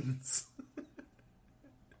kittens.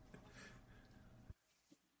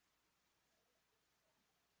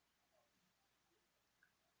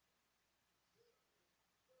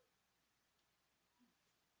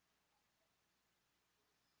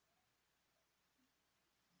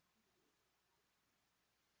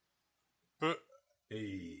 But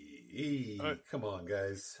Hey, come on,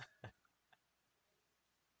 guys.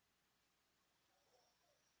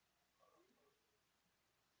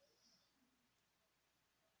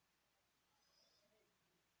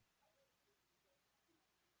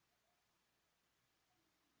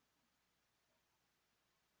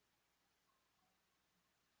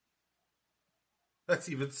 That's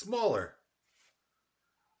even smaller.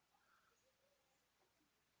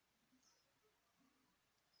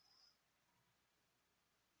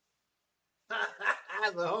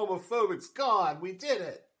 The homophobic's gone. We did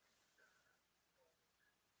it.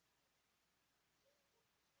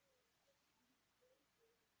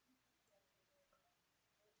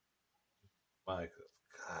 Michael.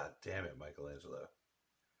 God damn it, Michelangelo.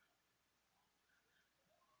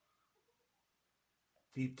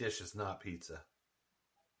 Deep dish is not pizza.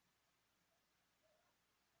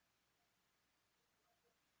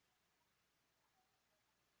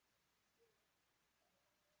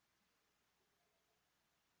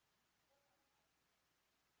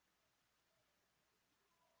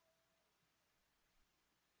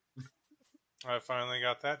 I finally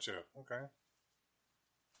got that joke. Okay.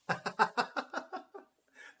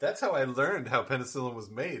 That's how I learned how penicillin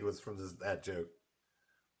was made, was from that joke.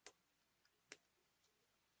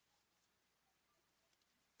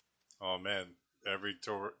 Oh man, every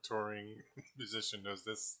touring musician knows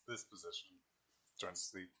this position. Trying to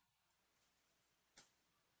sleep.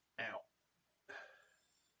 Ow.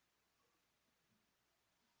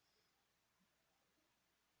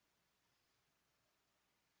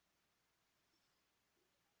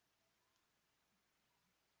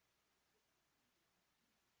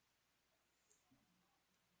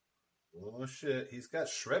 Oh shit, he's got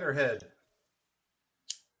shredder head.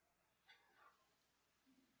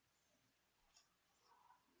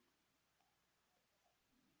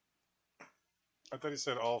 I thought he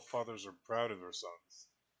said all fathers are proud of their sons,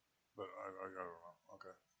 but I don't know.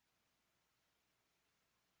 Okay.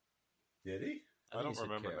 Did he? I don't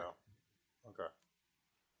remember now. Okay.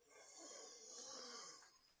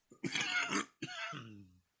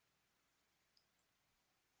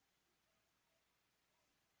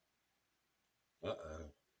 Uh-oh.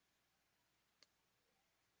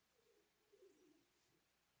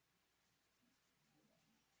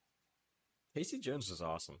 Casey Jones was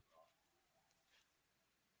awesome.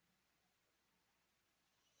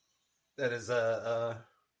 That is a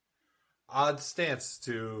odd stance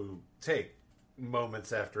to take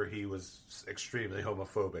moments after he was extremely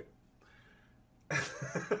homophobic.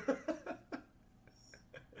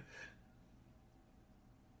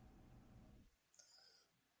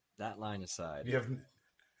 That line aside. You have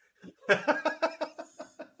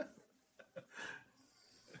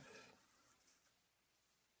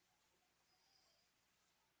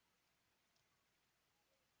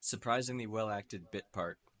surprisingly well acted bit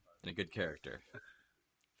part and a good character.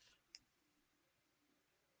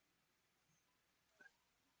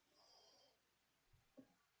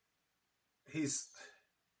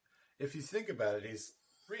 if you think about it, he's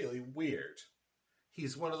really weird.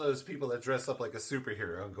 He's one of those people that dress up like a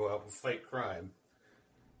superhero and go out and fight crime.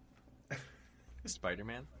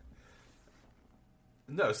 Spider-Man?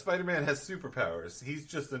 No, Spider-Man has superpowers. He's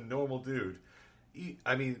just a normal dude.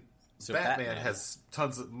 So Batman has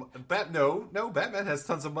tons of... Batman has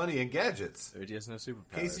tons of money and gadgets. He has no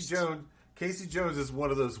superpowers. Casey Jones is one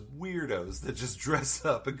of those weirdos that just dress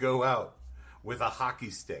up and go out with a hockey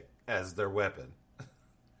stick as their weapon.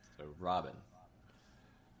 So Robin.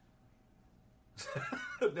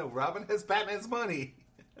 No, Robin has Batman's money.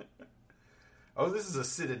 Oh, this is a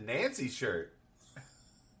Sid and Nancy shirt.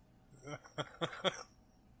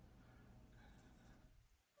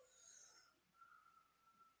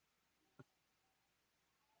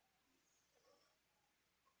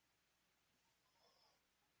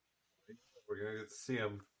 We're going to get to see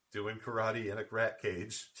him doing karate in a rat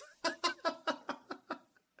cage.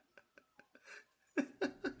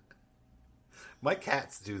 My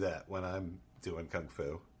cats do that when I'm doing kung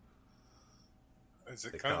fu. Is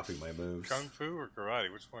it They copy my moves. Kung fu or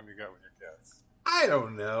karate? Which one you got with your cats? I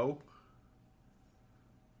don't know.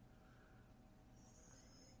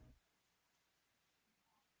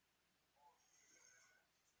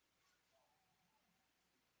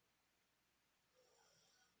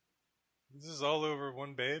 This is all over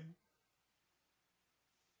one babe?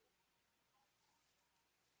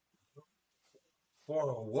 For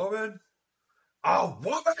a woman? A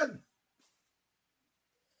woman!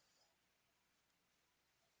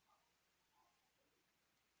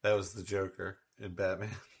 That was the Joker in Batman.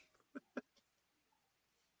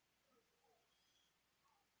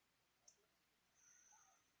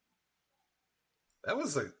 That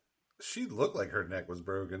was a... She looked like her neck was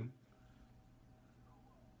broken.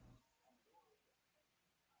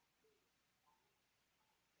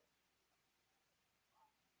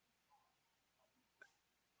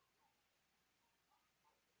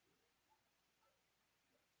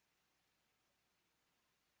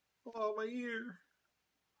 Oh, my ear.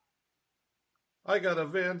 I got a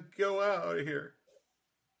Van Go out of here.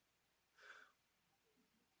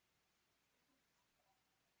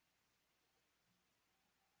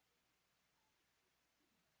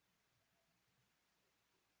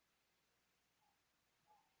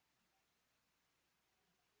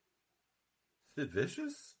 Sid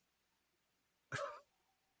Vicious?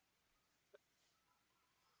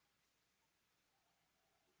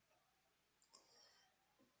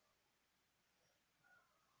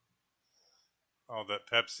 All that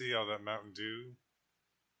Pepsi, all that Mountain Dew.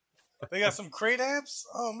 They got some crate apps?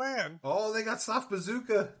 Oh, man. Oh, they got Soft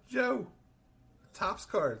Bazooka. Joe. Tops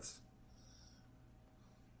cards.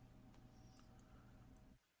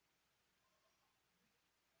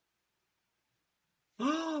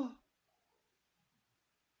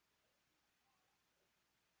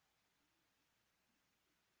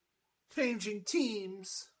 Changing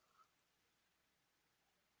teams.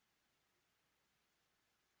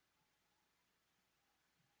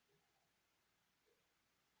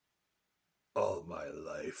 All my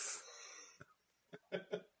life.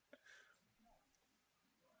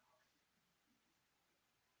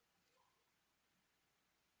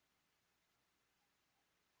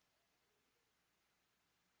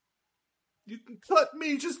 You can cut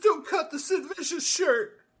me, just don't cut the Sid Vicious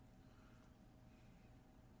shirt.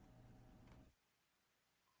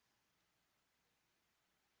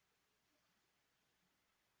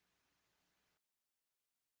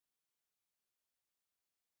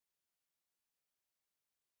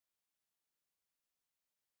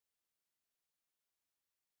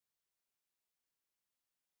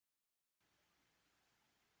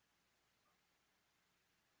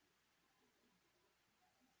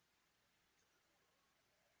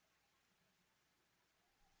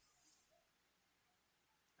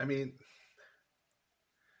 I mean,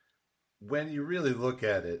 when you really look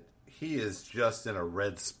at it, he is just in a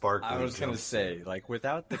red sparkly. I was going to jumpsuit. say, like,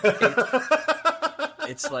 without the cape,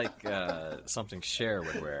 it's like something Cher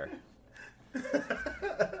would wear.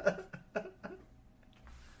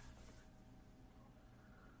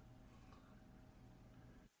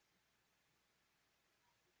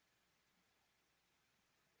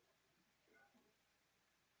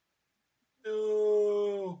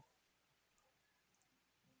 No.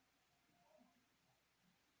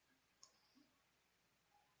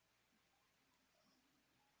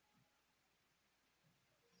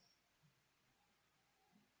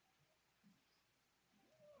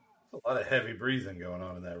 A lot of heavy breathing going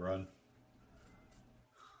on in that run.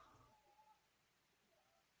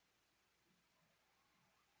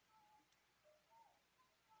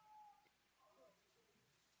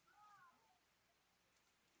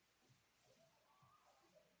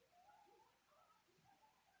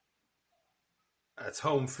 That's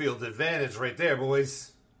home field advantage right there,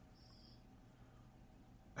 boys.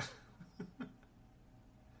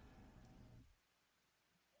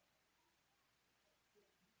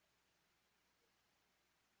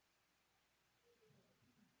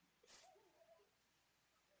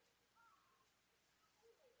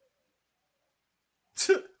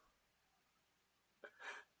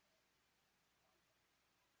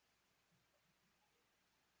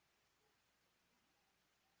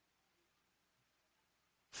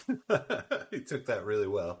 He took that really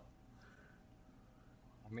well.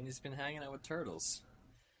 I mean, he's been hanging out with turtles.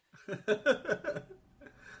 Here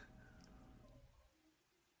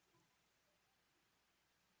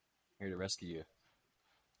to rescue you.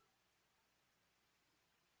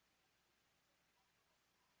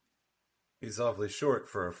 He's awfully short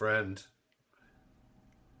for a friend.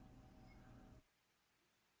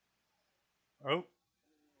 Oh,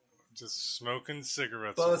 just smoking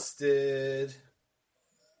cigarettes. Busted.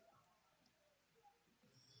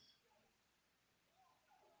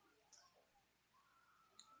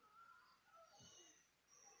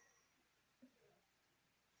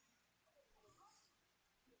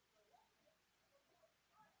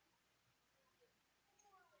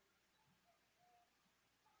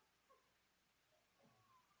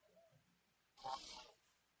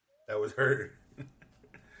 That would hurt.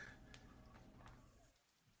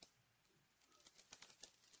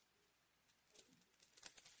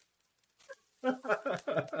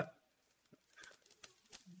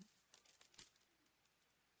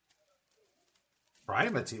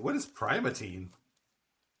 Primatine? What is primatine?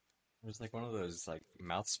 It was like one of those like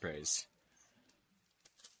mouth sprays.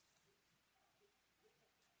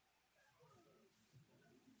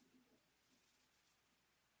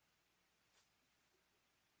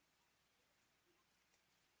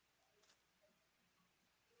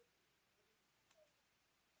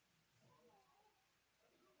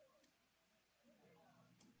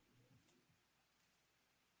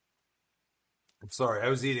 I'm sorry, I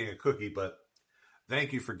was eating a cookie, but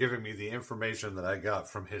thank you for giving me the information that I got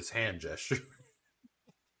from his hand gesture.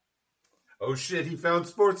 Oh shit, he found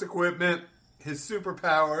sports equipment. His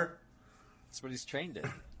superpower. That's what he's trained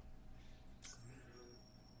in.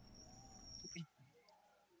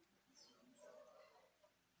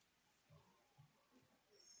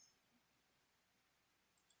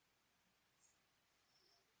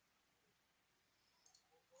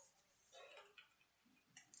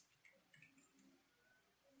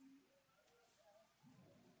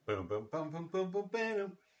 Boom, boom, boom, boom, boom, boom,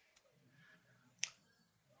 boom.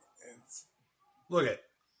 Look at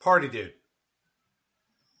party dude.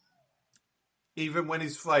 Even when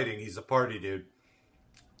he's fighting, he's a party dude.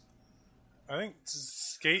 I think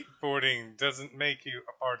skateboarding doesn't make you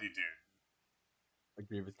a party dude.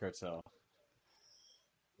 Agree with Cartel.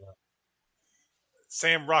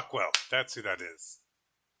 Sam Rockwell, that's who that is.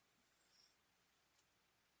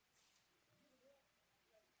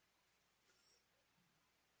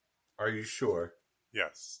 Are you sure?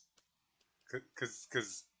 Yes.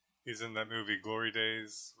 Because he's in that movie Glory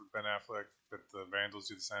Days with Ben Affleck that the Vandals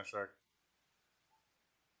do the soundtrack.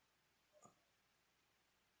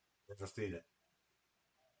 Never seen it.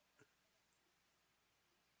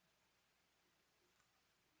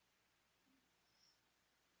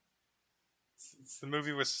 It's the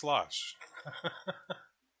movie with Slosh.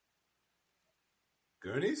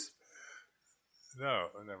 Goonies? No,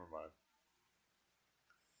 never mind.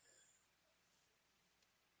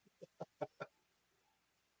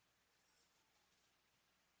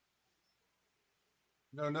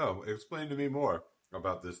 No. Explain to me more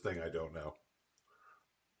about this thing I don't know.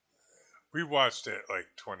 We watched it like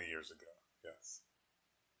 20 years ago. Yes.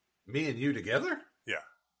 Me and you together? Yeah.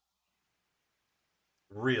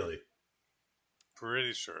 Really?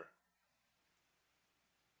 Pretty sure.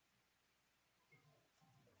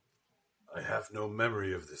 I have no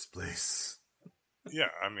memory of this place. Yeah,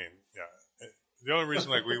 I mean, yeah. The only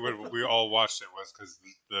reason like we all watched it was because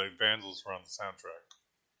the Vandals were on the soundtrack.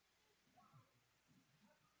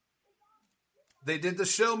 They did the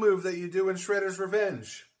shell move that you do in Shredder's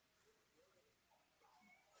Revenge.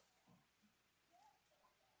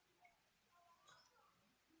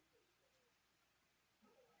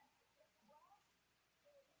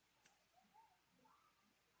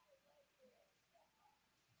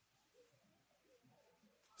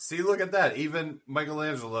 See, look at that. Even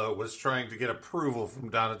Michelangelo was trying to get approval from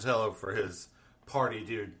Donatello for his party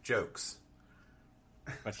dude jokes.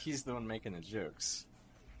 But he's the one making the jokes.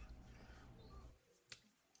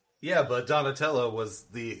 Yeah, but Donatello was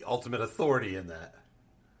the ultimate authority in that.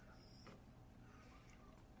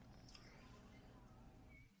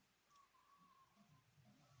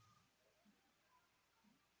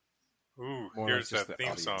 Ooh, More like here's just that the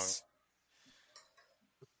theme song. audience.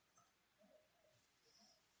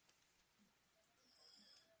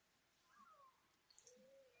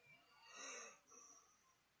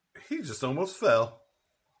 He just almost fell.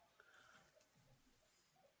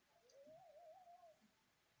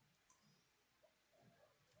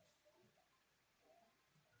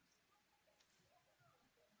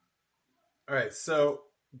 All right, so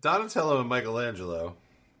Donatello and Michelangelo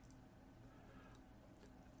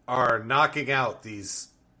are knocking out these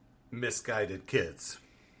misguided kids.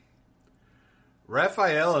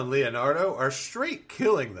 Raphael and Leonardo are straight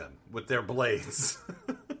killing them with their blades.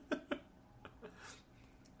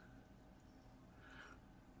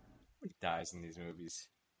 He dies in these movies.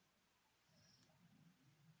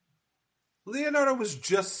 Leonardo was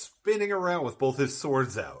just spinning around with both his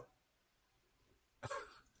swords out.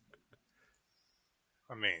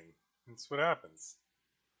 I mean, that's what happens.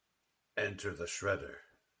 Enter the Shredder.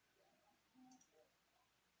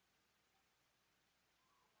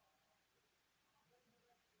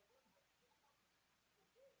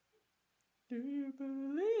 Do you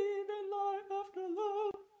believe in life after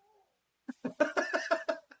love?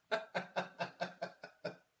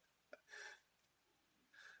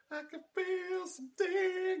 I can feel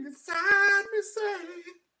something inside me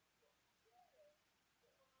say.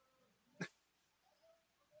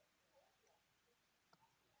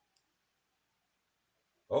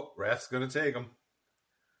 Oh, Raph's gonna take him.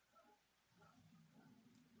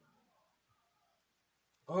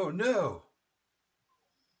 Oh no.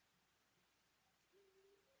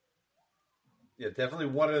 Yeah, definitely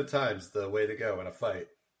one at a time's the way to go in a fight.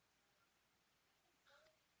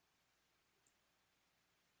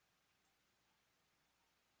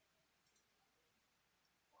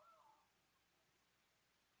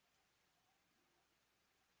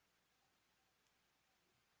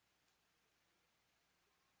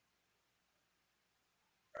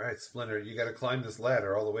 All right, Splinter, you got to climb this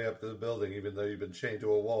ladder all the way up to the building, even though you've been chained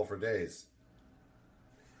to a wall for days.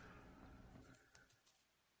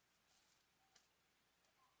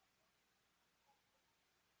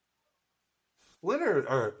 Splinter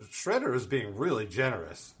or Shredder is being really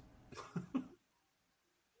generous.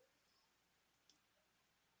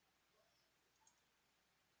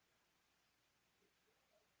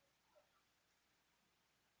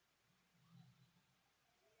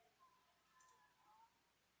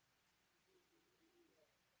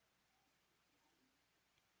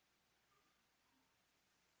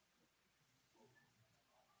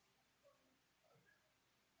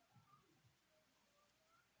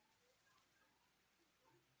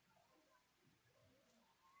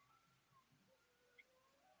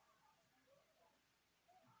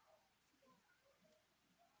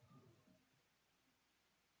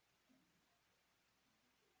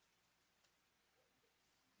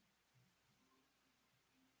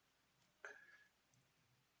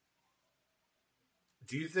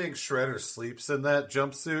 Do you think Shredder sleeps in that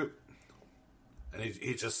jumpsuit? And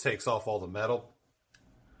he just takes off all the metal?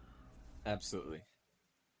 Absolutely.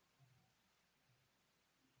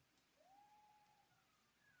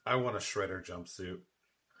 I want a Shredder jumpsuit.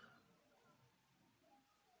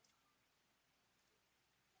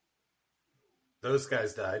 Those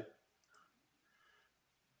guys died.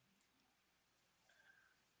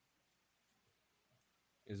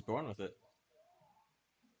 He was born with it.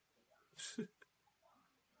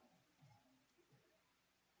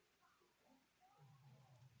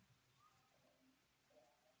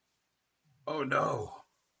 Oh no.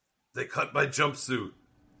 They cut my jumpsuit.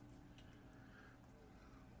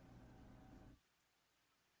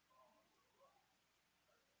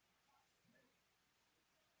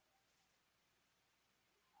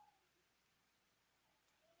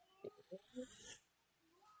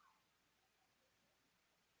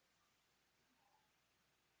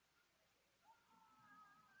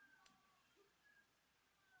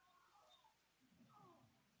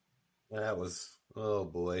 That was. Oh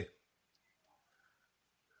boy.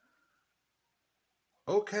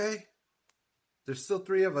 Okay. There's still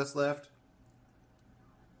three of us left.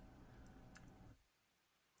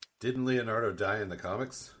 Didn't Leonardo die in the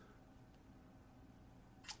comics?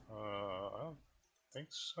 I don't think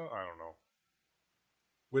so. I don't know.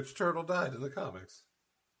 Which turtle died in the comics?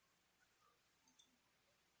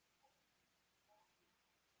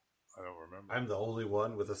 I don't remember. I'm the only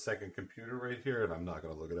one with a second computer right here, and I'm not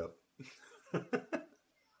going to look it up.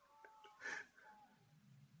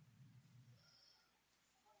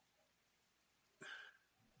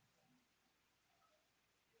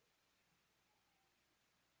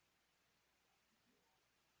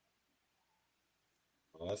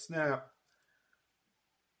 Oh, snap.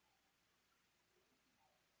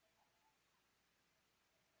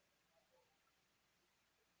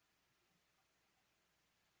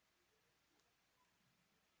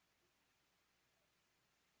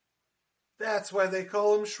 That's why they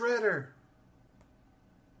call him Shredder.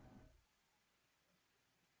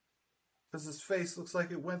 Because his face looks like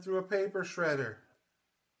it went through a paper shredder.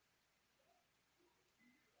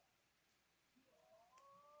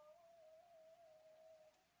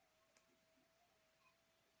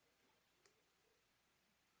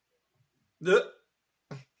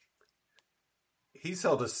 He's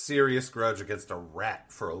held a serious grudge against a rat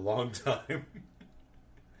for a long time.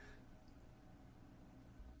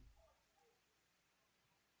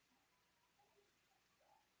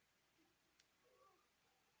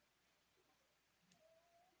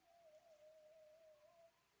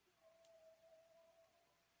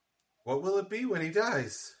 What will it be when he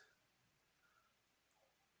dies?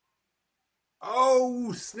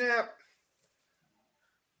 Oh, snap!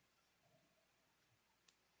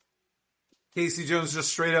 Casey Jones just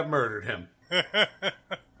straight up murdered him.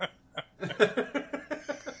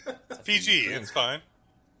 PG, it's fine.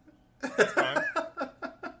 It's fine.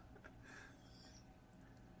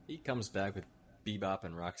 He comes back with Bebop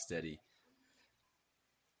and Rocksteady.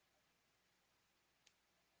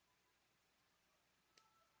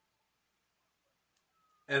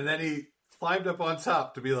 And then he climbed up on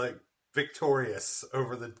top to be like victorious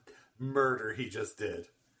over the murder he just did.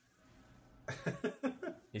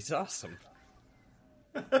 He's awesome.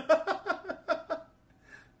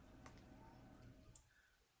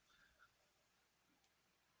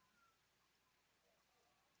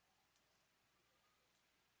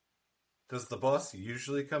 Does the boss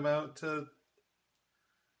usually come out to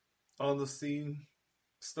on the scene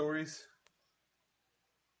stories?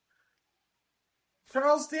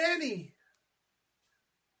 Charles Danny!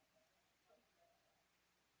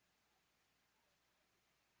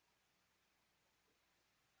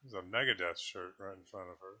 There's a Megadeth shirt right in front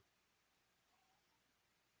of her.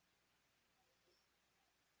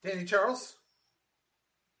 Danny Charles?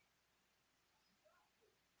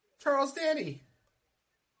 Charles Danny!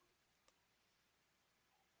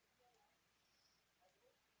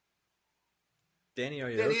 Danny, are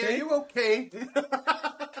you Danny, okay? are you okay?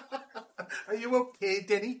 Are you okay,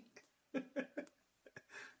 Danny?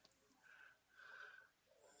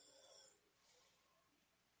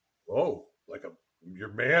 Whoa, like your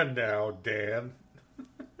man now, Dan.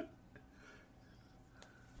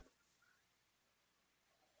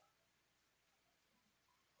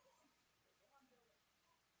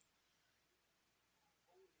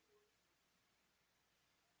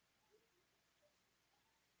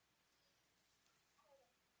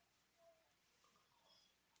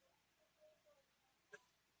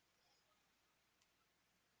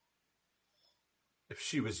 If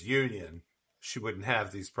she was Union, she wouldn't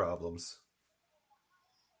have these problems.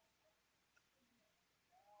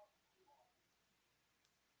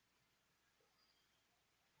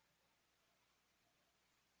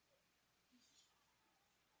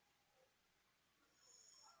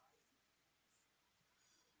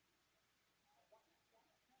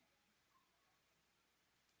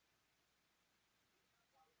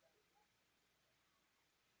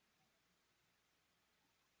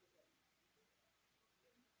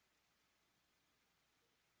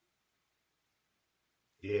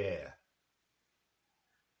 Yeah.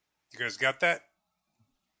 You guys got that?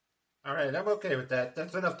 All right, I'm okay with that.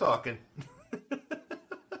 That's enough talking.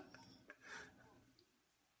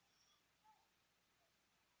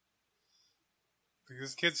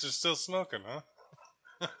 These kids are still smoking, huh?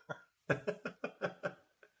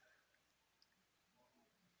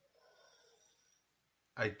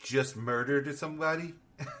 I just murdered somebody.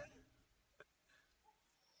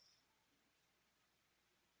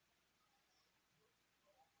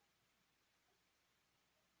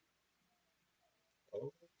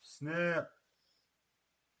 Oh, snap.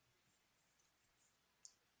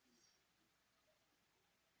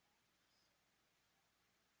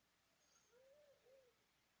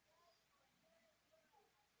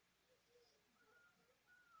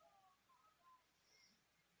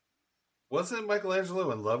 Wasn't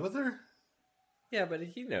Michelangelo in love with her? Yeah, but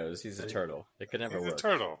he knows he's a turtle. It could never He's work. a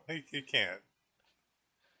turtle. He can't.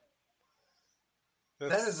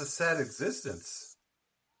 That is a sad existence.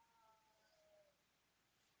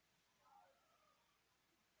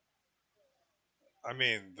 I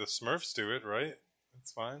mean, the Smurfs do it, right?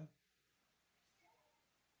 It's fine.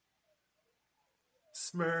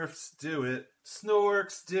 Smurfs do it.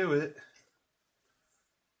 Snorks do it.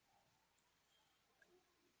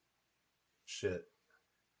 Shit.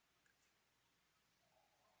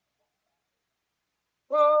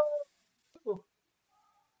 Whoa!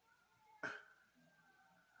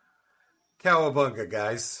 Cowabunga,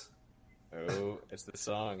 guys. Oh, it's the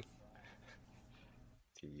song.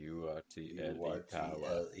 Turtle power.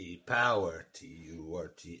 Turtle power.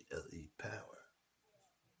 Turtle power.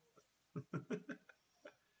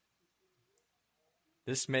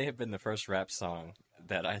 This may have been the first rap song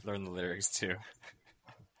that I learned the lyrics to.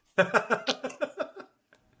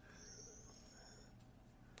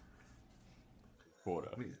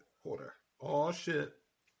 Quarter. Oh, shit.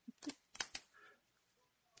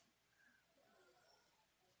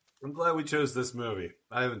 I'm glad we chose this movie.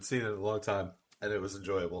 I haven't seen it in a long time, and it was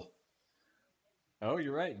enjoyable. Oh,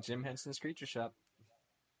 you're right. Jim Henson's Creature Shop.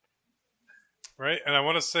 Right, and I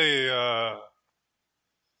want to say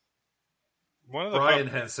one of the Brian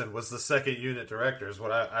Henson was the second unit director, is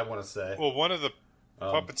what I want to say. Well, one of the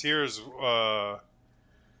puppeteers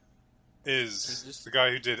is the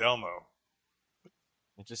guy who did Elmo.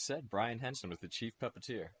 I just said Brian Henson was the chief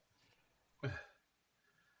puppeteer.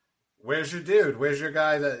 Where's your dude? Where's your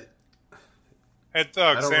guy that... Head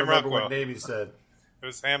Thug, I don't Sam remember Rockwell. what name he said. It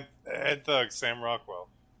was Head Thug, Sam Rockwell.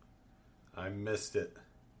 I missed it.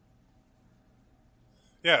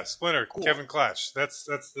 Yeah, Splinter, cool. Kevin Clash. That's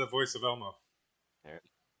the voice of Elmo.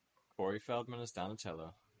 Corey Feldman is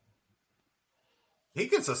Donatello. He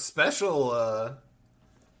gets a special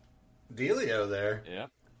dealio there. Yeah.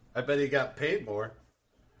 I bet he got paid more.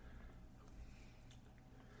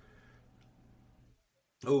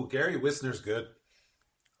 Oh, Gary Wisner's good.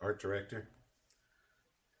 Art director.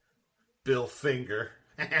 Bill Finger.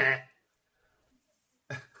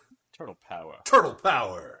 Turtle power. Turtle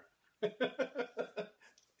power.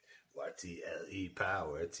 YTLE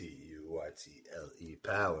power. TUYTLE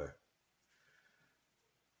power.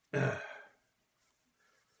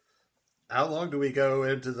 How long do we go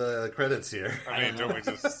into the credits here? I mean, don't we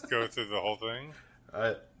just go through the whole thing?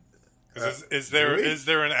 Is do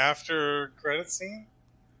there an after credit scene?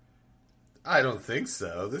 I don't think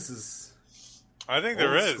so. This is... I think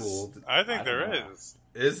there is. School. I think there is.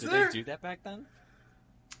 Is Did there? they do that back then?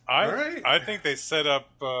 I think they set up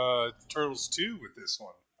Turtles 2 with this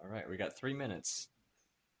one. All right, we got 3 minutes.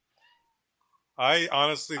 I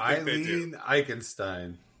honestly think they do. Eileen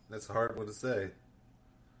Eichenstein. That's a hard one to say.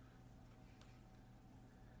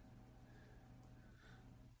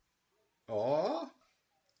 Aw.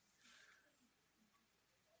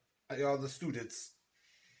 Hey, all the students.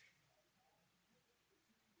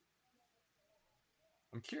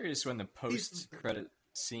 I'm curious when the post-credit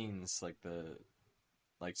scenes, like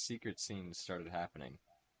secret scenes, started happening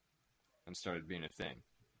and started being a thing.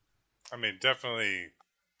 I mean, definitely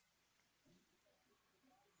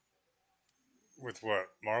with what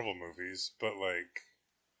Marvel movies, but like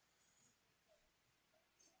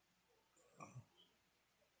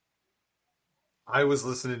I was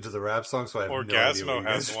listening to the rap song, so I have no idea what you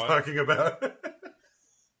guys are talking about.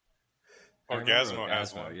 Orgasmo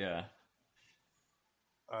has one. Yeah.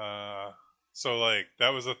 So like that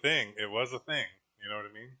was a thing. It was a thing. You know what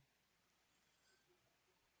I mean?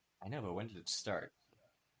 I know, but when did it start?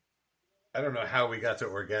 I don't know how we got to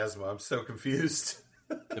Orgasmo. I'm so confused.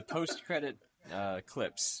 The post-credit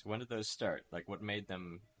clips, when did those start? Like, what made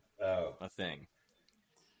them a thing?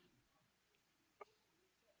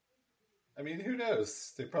 I mean, who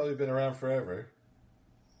knows? They've probably been around forever.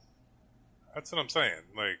 That's what I'm saying.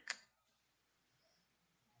 Like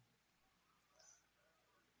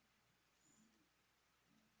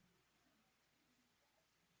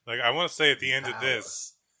I want to say at the end of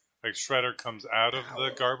this, like Shredder comes out of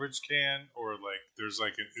the garbage can, or like there's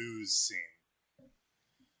like an ooze scene.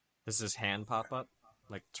 Does his hand pop up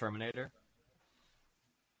like Terminator?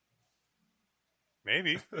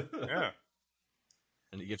 Maybe, yeah.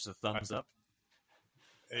 And he gives a thumbs up.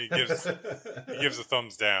 He gives a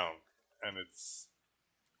thumbs down, and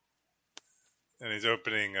he's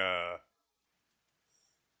opening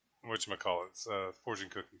whatchamacallits, fortune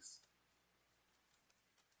cookies.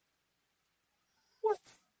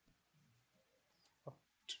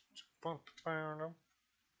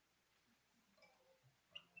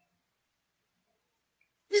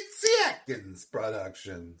 It's the Atkins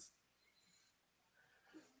Productions.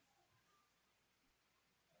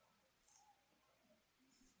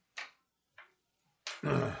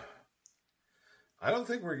 I don't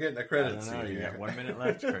think we're getting a credit scene You here. got 1 minute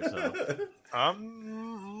left, Kurtzell.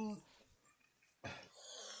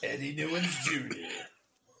 Eddie Newens Jr.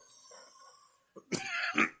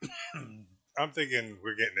 I'm thinking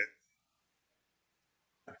we're getting it.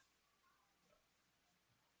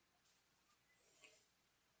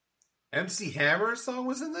 MC Hammer's song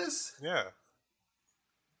was in this? Yeah.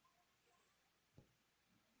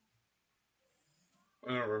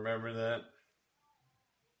 I don't remember that.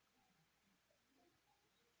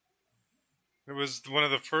 It was one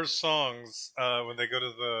of the first songs when they go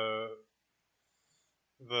to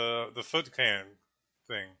The foot can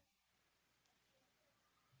thing.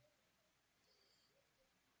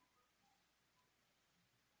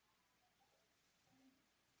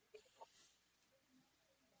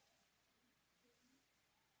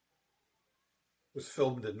 Was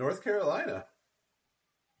filmed in North Carolina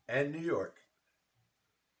and New York.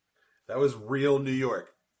 That was real New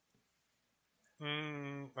York.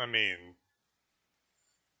 I mean,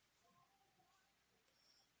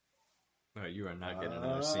 Oh, you are not getting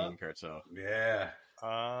another scene, Kurtzell. Yeah.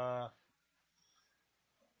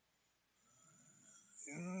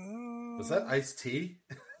 Was that iced tea?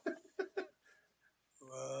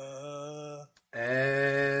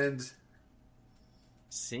 And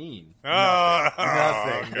Scene.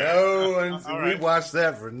 nothing. No one. All We right. watched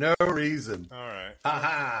that for no reason. All right.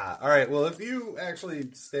 Haha. All right. Well, if you actually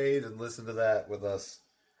stayed and listened to that with us,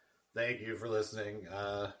 thank you for listening.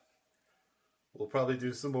 We'll probably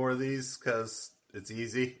do some more of these because it's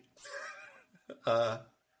easy. We're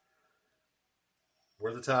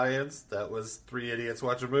the tie-ins. That was Three Idiots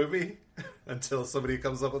Watch a Movie until somebody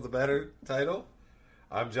comes up with a better title.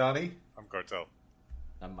 I'm Johnny. I'm Cartel.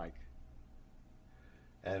 I'm Mike.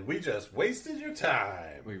 And we just wasted your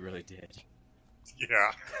time. We really did.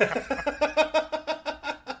 Yeah.